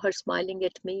saw her smiling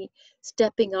at me,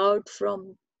 stepping out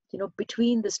from,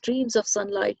 between the streams of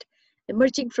sunlight,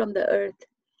 emerging from the earth.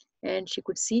 And she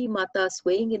could see Mata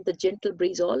swaying in the gentle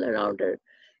breeze all around her.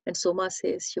 And Soma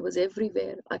says she was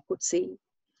everywhere I could see.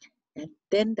 And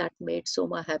then that made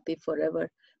Soma happy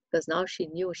forever, because now she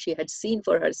knew, she had seen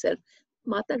for herself,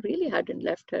 Mata really hadn't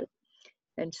left her.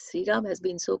 And Sri Ram has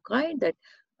been so kind that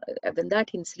when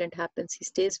that incident happens, he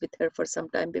stays with her for some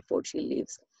time before she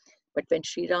leaves. But when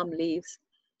Sri Ram leaves,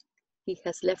 he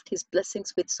has left his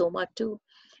blessings with Soma too.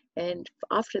 And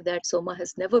after that, Soma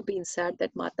has never been sad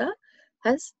that Mata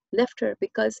has left her,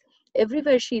 because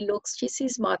everywhere she looks, she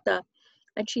sees Mata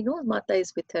and she knows Mata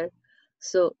is with her.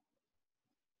 So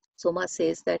Soma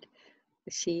says that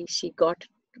she got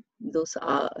those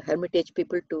hermitage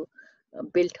people to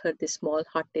build her this small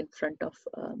hut in front of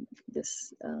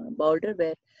this boulder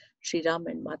where Sri Ram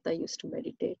and Mata used to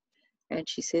meditate. And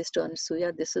she says to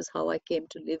Anasuya, this is how I came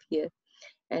to live here.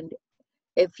 And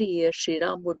every year Sri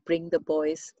Ram would bring the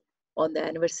boys on the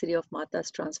anniversary of Mata's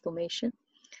transformation.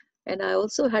 And I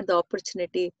also had the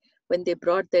opportunity when they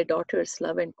brought their daughters,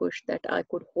 Love and Kush, that I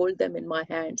could hold them in my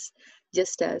hands,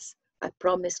 just as I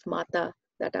promised Mata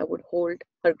that I would hold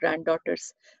her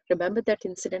granddaughters. Remember that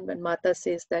incident when Mata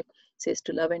says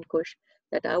to Love and Kush,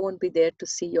 that I won't be there to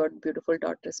see your beautiful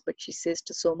daughters, but she says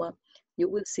to Soma, you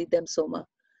will see them, Soma,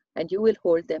 and you will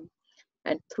hold them.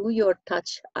 And through your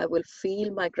touch, I will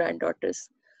feel my granddaughters.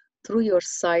 Through your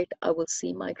sight, I will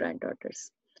see my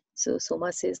granddaughters. So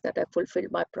Soma says that I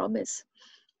fulfilled my promise.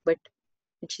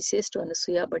 And she says to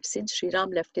Anasuya, but since Sri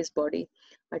Ram left his body,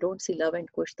 I don't see Love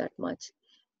and Kush that much.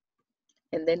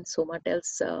 And then Soma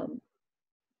tells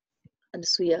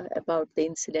Anasuya about the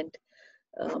incident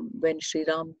when Sri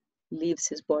Ram leaves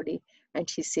his body. And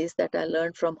she says that I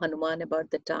learned from Hanuman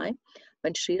about the time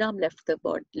when Sri Ram left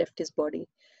his body.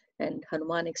 And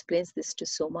Hanuman explains this to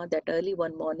Soma, that early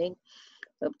one morning,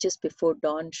 just before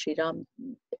dawn, Sri Ram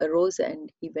arose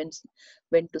and he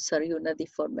went to Saryu Nadi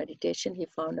for meditation. He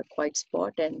found a quiet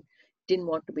spot and didn't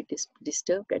want to be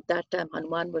disturbed. At that time,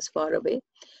 Hanuman was far away,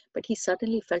 but he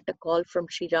suddenly felt a call from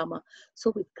Sri Rama.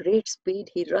 So with great speed,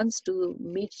 he runs to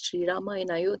meet Sri Rama in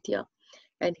Ayodhya,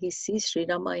 and he sees Sri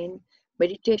Rama in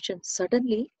meditation.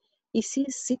 Suddenly, he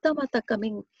sees Sita Mata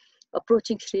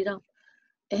approaching Sri Ram,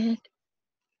 and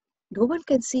no one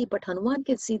can see, but Hanuman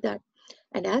can see that.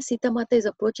 And as Sita Mata is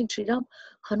approaching Sri Ram,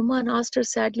 Hanuman asked her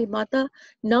sadly, Mata,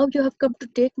 now you have come to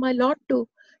take my lot too.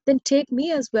 Then take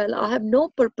me as well. I have no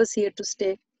purpose here to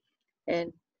stay.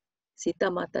 And Sita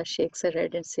Mata shakes her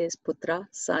head and says, Putra,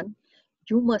 son,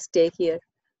 you must stay here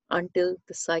until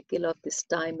the cycle of this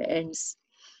time ends.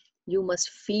 You must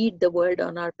feed the world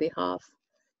on our behalf.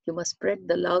 You must spread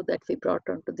the love that we brought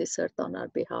onto this earth on our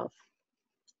behalf.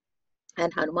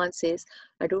 And Hanuman says,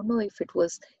 I don't know if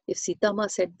Sita Ma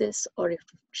said this or if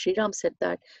Sri Ram said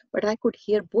that, but I could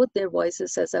hear both their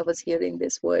voices as I was hearing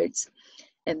these words.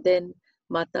 And then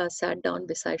Mata sat down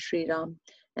beside Sri Ram.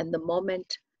 And the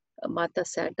moment Mata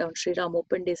sat down, Sri Ram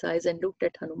opened his eyes and looked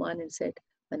at Hanuman and said,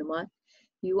 Hanuman,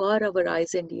 you are our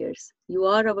eyes and ears. You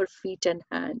are our feet and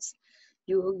hands.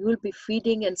 You will be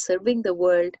feeding and serving the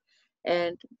world.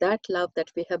 And that love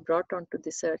that we have brought onto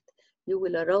this earth, you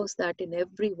will arouse that in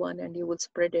everyone and you will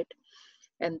spread it.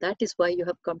 And that is why you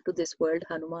have come to this world,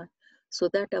 Hanuman, so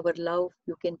that our love,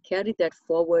 you can carry that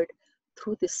forward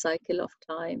through this cycle of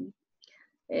time.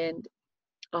 And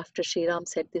after Sri Ram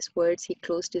said these words, he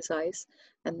closed his eyes,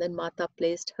 and then Mata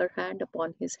placed her hand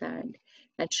upon his hand,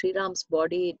 and Sri Ram's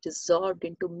body dissolved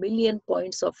into million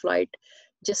points of light,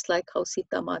 just like how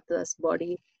Sita Mata's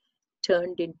body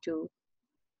turned into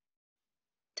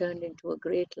a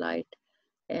great light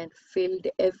and filled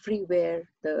everywhere,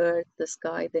 the earth, the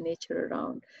sky, the nature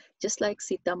around. Just like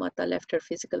Sita Mata left her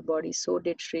physical body, so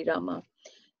did Sri Rama.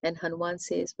 And Hanuman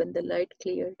says, when the light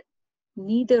cleared,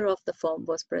 neither of the form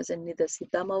was present, neither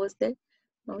Sita Ma was there,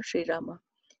 nor Sri Rama.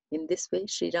 In this way,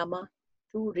 Sri Rama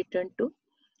too returned to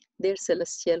their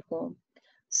celestial home.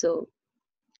 So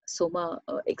Soma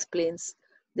explains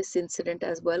this incident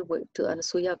as well to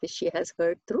Anasuya, which she has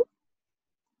heard through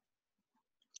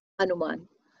Hanuman.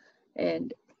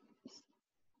 And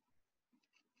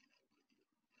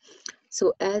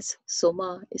so as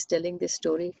Soma is telling this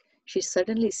story, she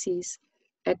suddenly sees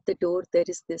at the door there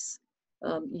is this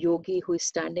yogi who is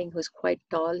standing, who's quite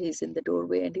tall. He's in the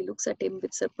doorway and he looks at him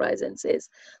with surprise and says,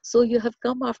 so you have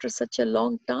come after such a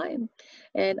long time.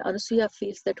 And Anasuya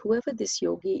feels that whoever this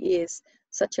yogi is,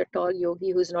 such a tall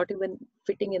yogi who's not even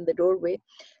fitting in the doorway,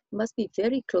 must be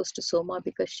very close to Soma,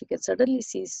 because she can suddenly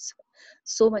see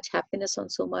so much happiness on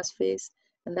Soma's face.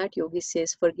 And that yogi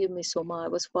says, "Forgive me, Soma, I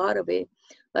was far away.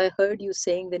 I heard you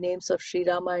saying the names of Sri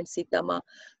Rama and Sita Ma,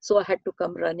 so I had to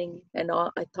come running. And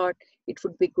I thought it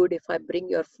would be good if I bring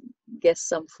your guests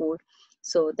some food."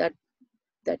 So that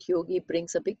yogi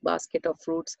brings a big basket of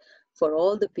fruits for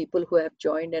all the people who have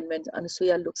joined. And when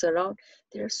Anasuya looks around,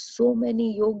 there are so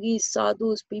many yogis,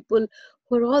 sadhus, people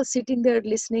who are all sitting there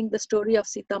listening the story of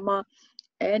Sitama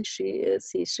and Sri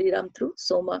Ram through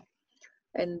Soma.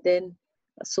 And then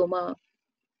Soma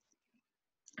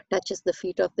touches the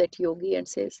feet of that yogi and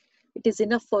says, "It is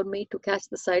enough for me to catch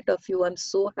the sight of you. I'm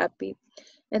so happy."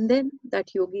 And then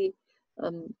that yogi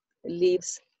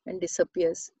leaves and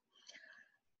disappears.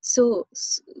 So,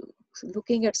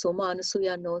 looking at Soma,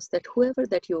 Anasuya knows that whoever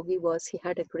that yogi was, he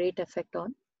had a great effect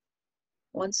on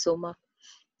Soma.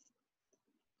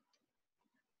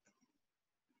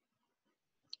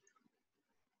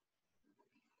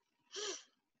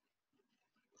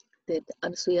 That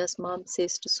Anasuya's mom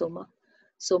says to Soma,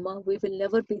 "Soma, we will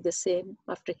never be the same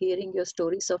after hearing your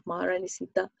stories of Maharani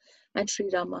Sita and Sri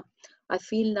Rama. I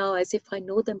feel now as if I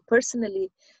know them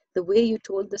personally. The way you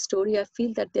told the story, I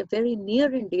feel that they're very near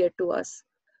and dear to us."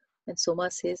 And Soma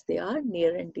says, "They are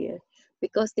near and dear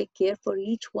because they care for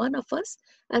each one of us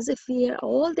as if we are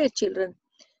all their children."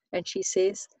 And she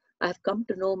says, "I have come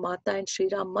to know Mata and Sri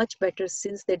Ram much better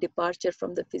since their departure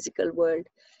from the physical world."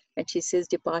 And she says,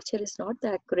 departure is not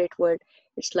the accurate word.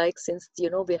 It's like, since,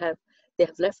 they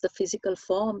have left the physical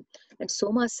form. And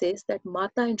Soma says that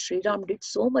Mata and Sri Ram did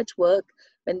so much work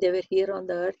when they were here on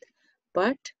the earth.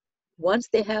 But once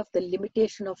they have the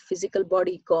limitation of physical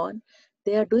body gone,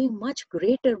 they are doing much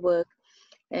greater work.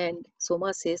 And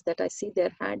Soma says that I see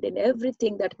their hand in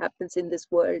everything that happens in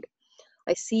this world.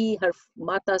 I see her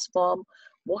Mata's form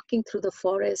walking through the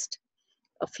forest,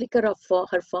 a flicker of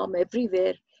her form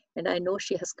everywhere. And I know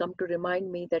she has come to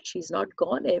remind me that she's not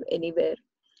gone anywhere.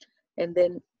 And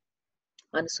then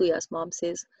Anasuya's mom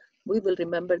says, "We will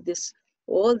remember this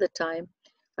all the time.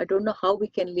 I don't know how we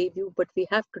can leave you, but we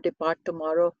have to depart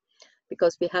tomorrow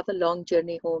because we have a long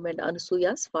journey home." And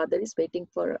Anasuya's father is waiting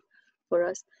for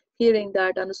us. Hearing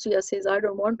that, Anasuya says, "I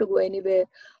don't want to go anywhere.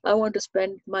 I want to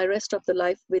spend my rest of the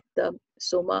life with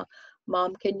Soma.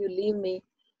 Mom, can you leave me?"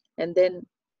 And then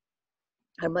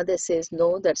her mother says,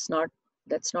 "No, that's not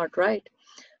right."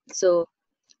 So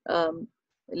um,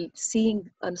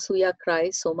 seeing Anasuya cry,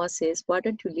 Soma says, "Why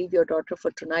don't you leave your daughter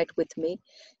for tonight with me?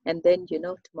 And then,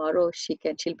 tomorrow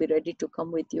she'll be ready to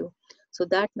come with you." So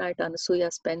that night,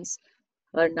 Anasuya spends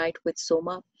her night with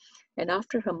Soma. And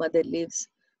after her mother leaves,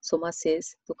 Soma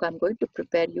says, "Look, I'm going to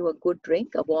prepare you a good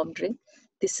drink, a warm drink.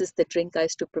 This is the drink I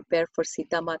used to prepare for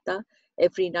Sita Mata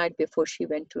every night before she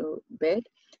went to bed.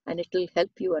 And it will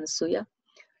help you, Anasuya."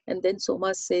 And then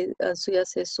Suya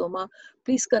says, "Soma,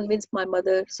 please convince my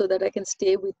mother so that I can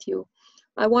stay with you.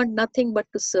 I want nothing but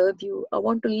to serve you. I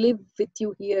want to live with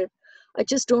you here. I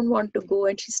just don't want to go."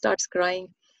 And she starts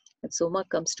crying. And Soma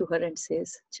comes to her and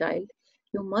says, "Child,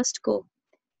 you must go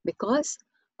because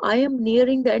I am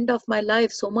nearing the end of my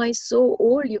life. Soma is so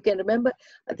old. You can remember,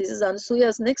 this is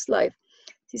Anasuya's next life.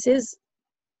 She says,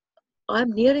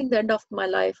 I'm nearing the end of my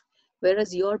life,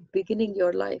 whereas you're beginning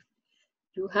your life.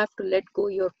 You have to let go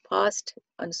your past,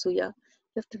 Anasuya.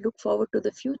 You have to look forward to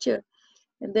the future."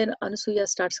 And then Anasuya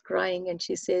starts crying and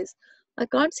she says, "I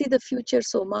can't see the future,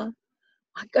 Soma.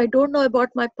 I don't know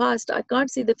about my past. I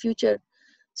can't see the future.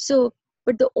 So,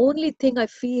 but the only thing I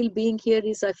feel being here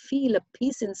is I feel a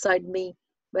peace inside me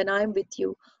when I'm with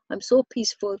you. I'm so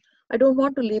peaceful. I don't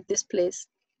want to leave this place."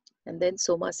 And then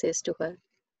Soma says to her,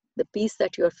 "The peace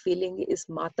that you're feeling is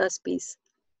Mata's peace.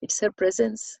 It's her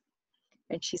presence."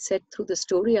 And she said, "Through the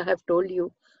story I have told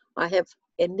you, I have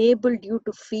enabled you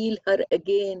to feel her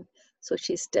again." So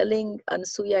she's telling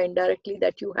Anasuya indirectly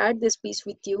that you had this peace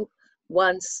with you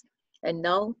once. And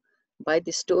now, by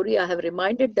this story, I have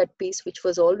reminded that peace which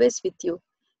was always with you.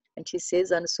 And she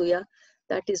says, "Anasuya,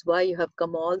 that is why you have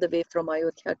come all the way from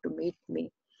Ayodhya to meet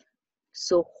me.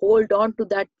 So hold on to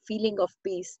that feeling of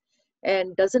peace.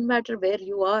 And doesn't matter where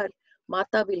you are,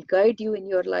 Mata will guide you in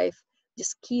your life.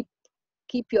 Just keep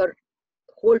your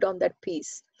hold on that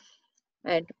peace."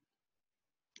 And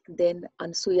then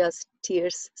Ansuya's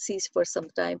tears cease for some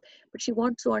time, but she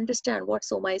wants to understand what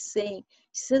Soma is saying.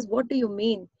 She says, "What do you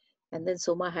mean?" And then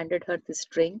Soma handed her this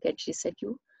drink and she said,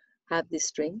 "You have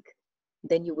this drink,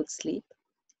 then you will sleep.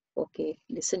 Okay,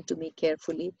 listen to me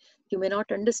carefully. You may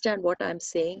not understand what I'm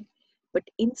saying, but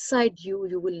inside you,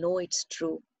 you will know it's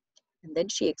true." And then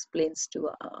she explains to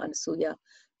Anasuya,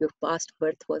 "Your past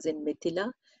birth was in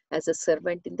Mithila as a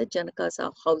servant in the Janaka's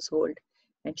household.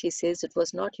 And she says, it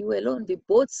was not you alone. We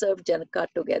both served Janaka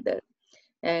together.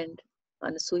 And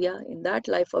Anasuya, in that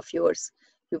life of yours,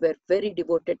 you were very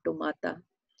devoted to Mata.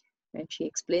 And she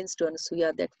explains to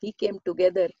Anasuya that we came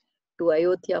together to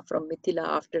Ayodhya from Mithila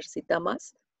after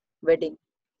Sitama's wedding.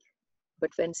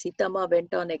 But when Sitama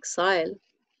went on exile,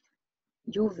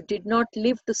 you did not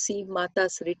live to see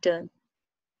Mata's return.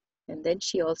 And then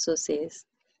she also says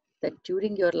that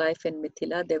during your life in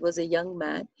Mithila, there was a young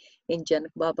man in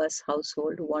Janak Baba's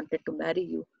household who wanted to marry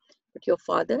you. But your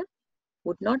father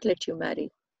would not let you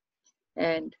marry.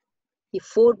 And he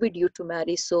forbid you to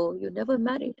marry, so you never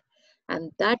married.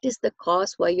 And that is the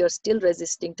cause why you're still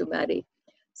resisting to marry.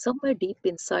 Somewhere deep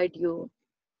inside you,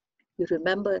 you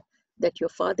remember that your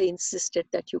father insisted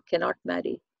that you cannot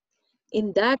marry.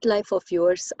 In that life of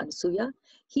yours, Ansuya,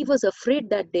 he was afraid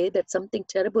that day that something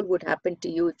terrible would happen to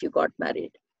you if you got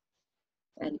married.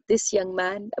 And this young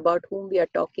man about whom we are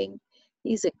talking,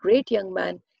 he's a great young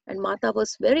man, and Mata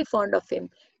was very fond of him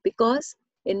because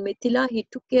in Mithila he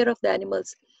took care of the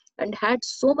animals and had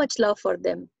so much love for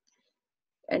them.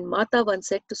 And Mata once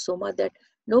said to Soma that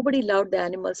nobody loved the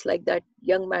animals like that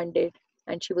young man did,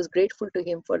 and she was grateful to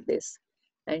him for this.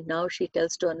 And now she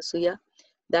tells to Anasuya,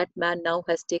 that man now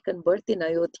has taken birth in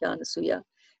Ayodhya, Anasuya,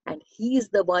 and he is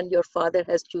the one your father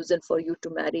has chosen for you to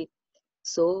marry.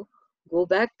 So go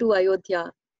back to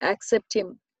Ayodhya, accept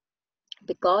him,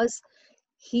 because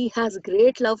he has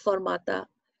great love for Mata.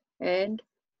 And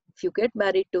if you get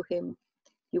married to him,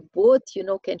 you both,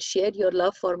 can share your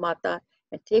love for Mata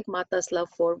and take Mata's love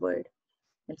forward.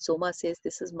 And Soma says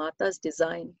this is Mata's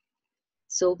design.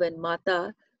 So when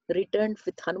Mata returned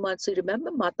with Hanuman, so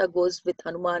remember Mata goes with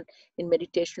Hanuman in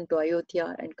meditation to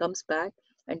Ayodhya and comes back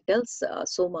and tells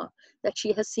Soma that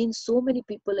she has seen so many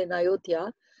people in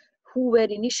Ayodhya who were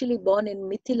initially born in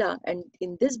Mithila, and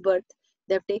in this birth,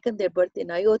 they have taken their birth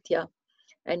in Ayodhya.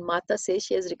 And Mata says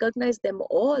she has recognized them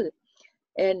all.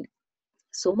 And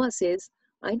Soma says,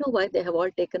 I know why they have all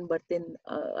taken birth in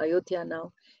Ayodhya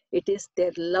now. It is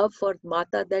their love for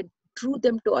Mata that drew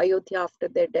them to Ayodhya after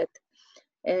their death.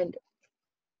 And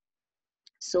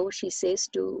so she says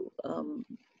to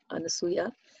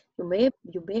Anasuya,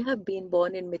 you may have been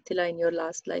born in Mithila in your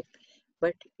last life,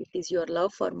 but it is your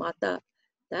love for Mata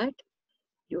that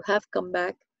you have come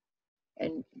back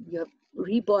and you have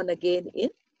reborn again in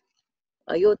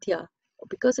Ayodhya,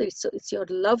 because it's your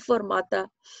love for Mata.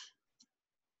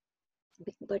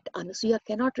 But Anasuya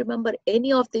cannot remember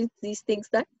any of these things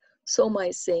that Soma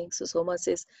is saying. So Soma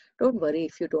says, don't worry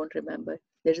if you don't remember.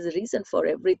 There is a reason for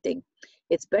everything.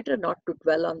 It's better not to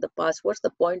dwell on the past. What's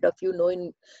the point of you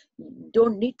knowing? You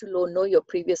don't need to know your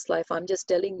previous life. I'm just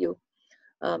telling you.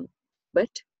 But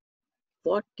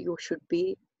what you should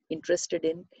be interested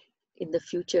in the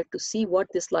future, to see what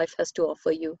this life has to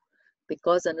offer you.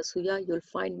 Because Anasuya, you'll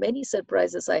find many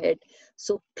surprises ahead.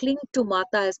 So cling to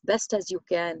Mata as best as you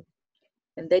can.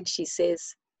 And then she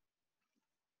says,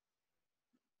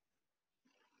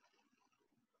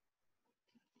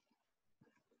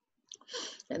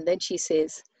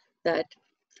 that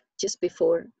just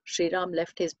before Sri Ram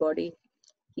left his body,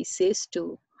 he says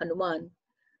to Hanuman,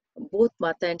 both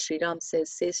Mata and Sri Ram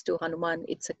says to Hanuman,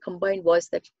 it's a combined voice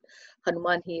that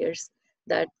Hanuman hears,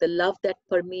 that the love that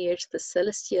permeates the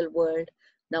celestial world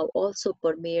now also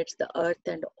permeates the earth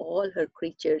and all her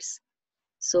creatures.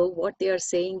 So what they are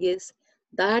saying is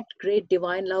that great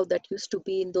divine love that used to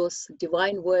be in those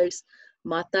divine worlds,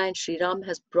 Mata and Sri Ram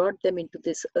has brought them into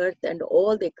this earth and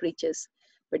all their creatures.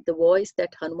 But the voice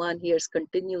that Hanuman hears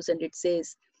continues, and it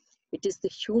says, it is the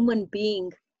human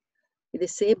being. They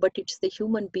say, but it's the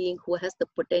human being who has the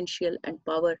potential and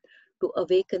power to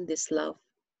awaken this love.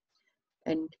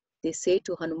 And they say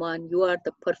to Hanuman, you are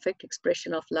the perfect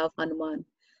expression of love, Hanuman.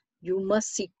 You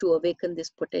must seek to awaken this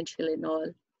potential in all.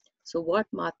 So what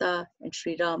Mata and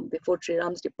Sri Ram, before Sri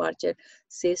Ram's departure,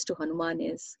 says to Hanuman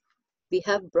is, we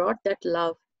have brought that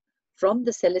love from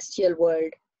the celestial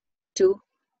world to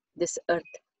this earth.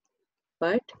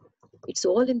 But it's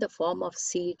all in the form of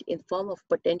seed, in form of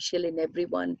potential in every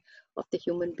one of the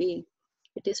human being.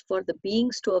 It is for the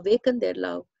beings to awaken their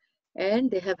love.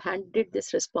 And they have handed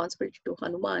this responsibility to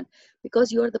Hanuman.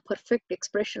 Because you are the perfect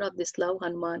expression of this love,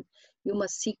 Hanuman, you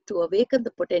must seek to awaken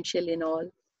the potential in all.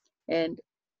 And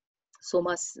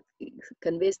Soma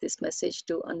conveys this message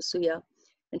to Anasuya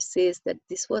and says that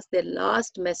this was their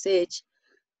last message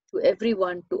to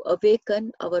everyone, to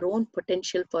awaken our own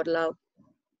potential for love.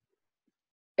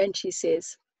 And she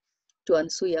says to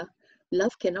Anasuya,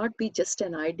 love cannot be just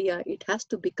an idea, it has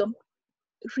to become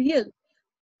real.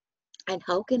 And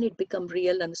how can it become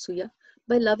real, Anasuya?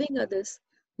 By loving others.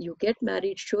 You get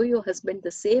married, show your husband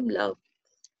the same love.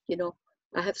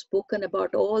 I have spoken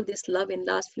about all this love in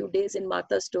last few days in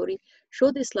Mata's story.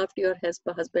 Show this love to your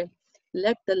husband.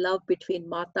 Let the love between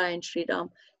Mata and Sri Ram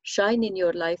shine in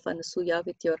your life, Anasuya,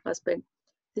 with your husband.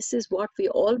 This is what we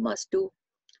all must do.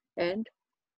 And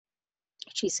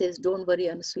she says, don't worry,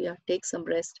 Anasuya, take some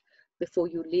rest before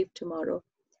you leave tomorrow.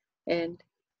 And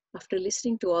after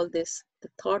listening to all this, the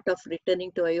thought of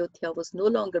returning to Ayodhya was no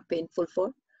longer painful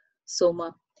for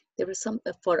Soma. There was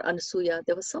for Anasuya,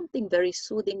 there was something very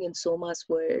soothing in Soma's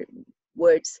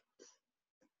words.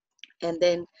 And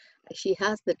then she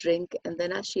has the drink, and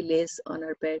then as she lays on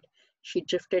her bed, she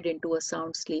drifted into a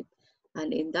sound sleep.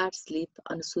 And in that sleep,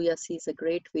 Anasuya sees a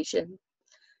great vision.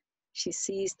 She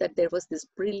sees that there was this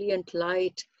brilliant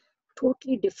light,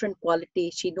 totally different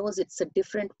quality. She knows it's a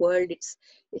different world.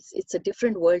 It's a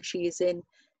different world she is in.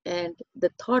 And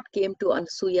the thought came to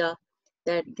Anasuya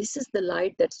that this is the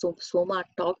light that Soma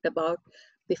talked about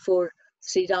before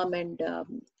Sri Ram and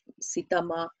Sita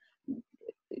Ma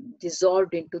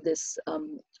dissolved into this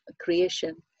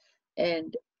creation.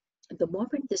 And the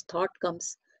moment this thought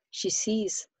comes, she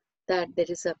sees that there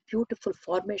is a beautiful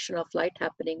formation of light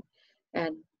happening,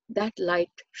 and that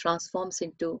light transforms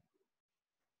into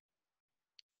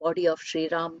body of Sri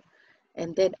Ram,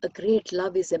 and then a great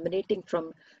love is emanating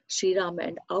from Sri Ram,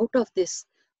 and out of this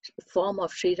form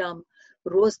of Sri Ram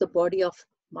rose the body of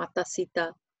Mata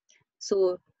Sita.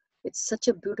 So it's such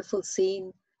a beautiful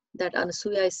scene that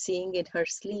Anasuya is seeing in her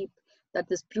sleep, that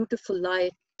this beautiful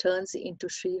light turns into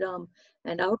Sri Ram,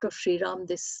 and out of Sri Ram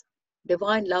this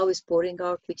divine love is pouring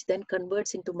out, which then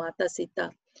converts into Mata Sita.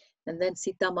 And then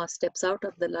Sita Ma steps out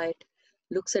of the light,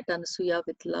 looks at Anasuya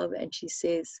with love, and she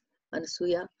says,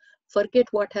 Anasuya, forget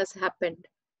what has happened,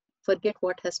 forget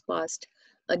what has passed.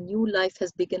 A new life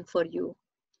has begun for you.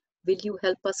 Will you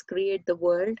help us create the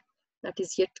world that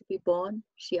is yet to be born?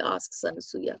 She asks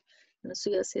Anasuya.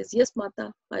 Anasuya says, yes,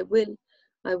 Mata, I will.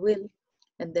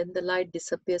 And then the light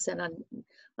disappears, and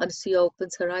Anasuya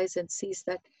opens her eyes and sees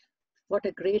that what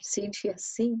a great scene she has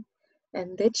seen.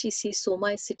 And then she sees Soma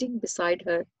is sitting beside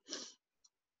her.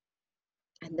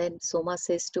 And then Soma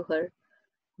says to her,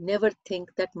 never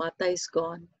think that Mata is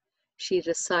gone. She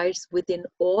resides within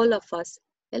all of us,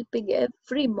 helping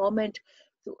every moment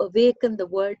to awaken the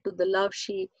world to the love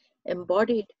she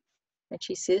embodied. And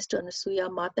she says to Anasuya,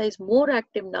 Mata is more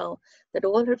active now that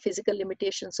all her physical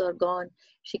limitations are gone.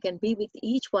 She can be with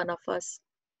each one of us.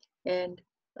 And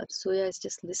Anasuya is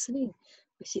just listening.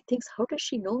 She thinks, how does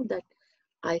she know that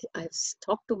I've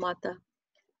talked to Mata?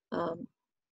 And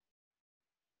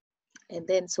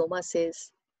then Soma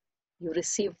says, you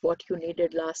received what you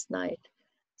needed last night.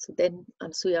 So then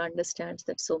Anasuya understands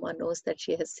that Soma knows that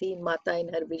she has seen Mata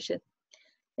in her vision.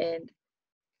 And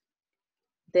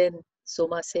then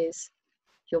Soma says,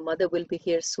 your mother will be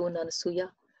here soon,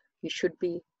 Anasuya. You should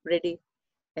be ready.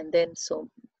 And then so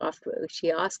after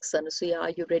she asks Anasuya, are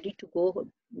you ready to go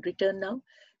return now?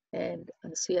 And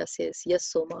Anasuya says, yes,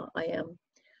 Soma, I am.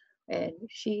 And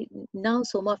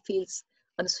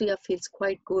Anasuya feels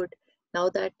quite good now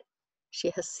that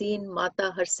she has seen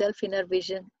Mata herself in her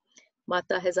vision.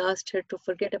 Mata has asked her to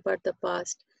forget about the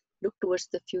past, look towards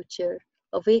the future,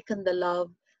 awaken the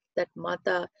love that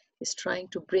Mata is trying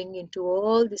to bring into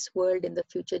all this world in the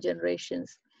future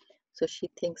generations. So she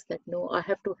thinks that, no, I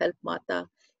have to help Mata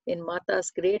in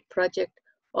Mata's great project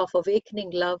of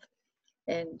awakening love.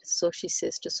 And so she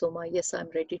says to Soma, yes, I'm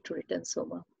ready to return,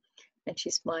 Soma. And she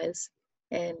smiles,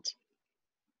 and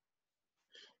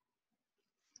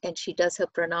she does her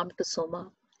pranam to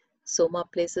Soma. Soma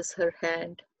places her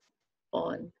hand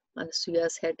on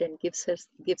Anasuya's head and gives her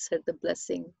the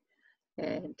blessing.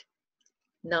 And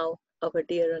now our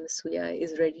dear Anasuya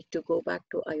is ready to go back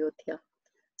to Ayodhya.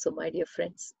 So my dear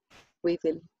friends, we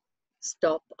will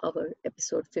stop our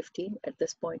episode 15 at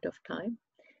this point of time.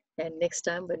 And next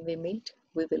time when we meet,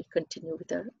 we will continue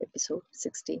with our episode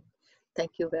 16.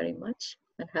 Thank you very much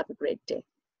and have a great day.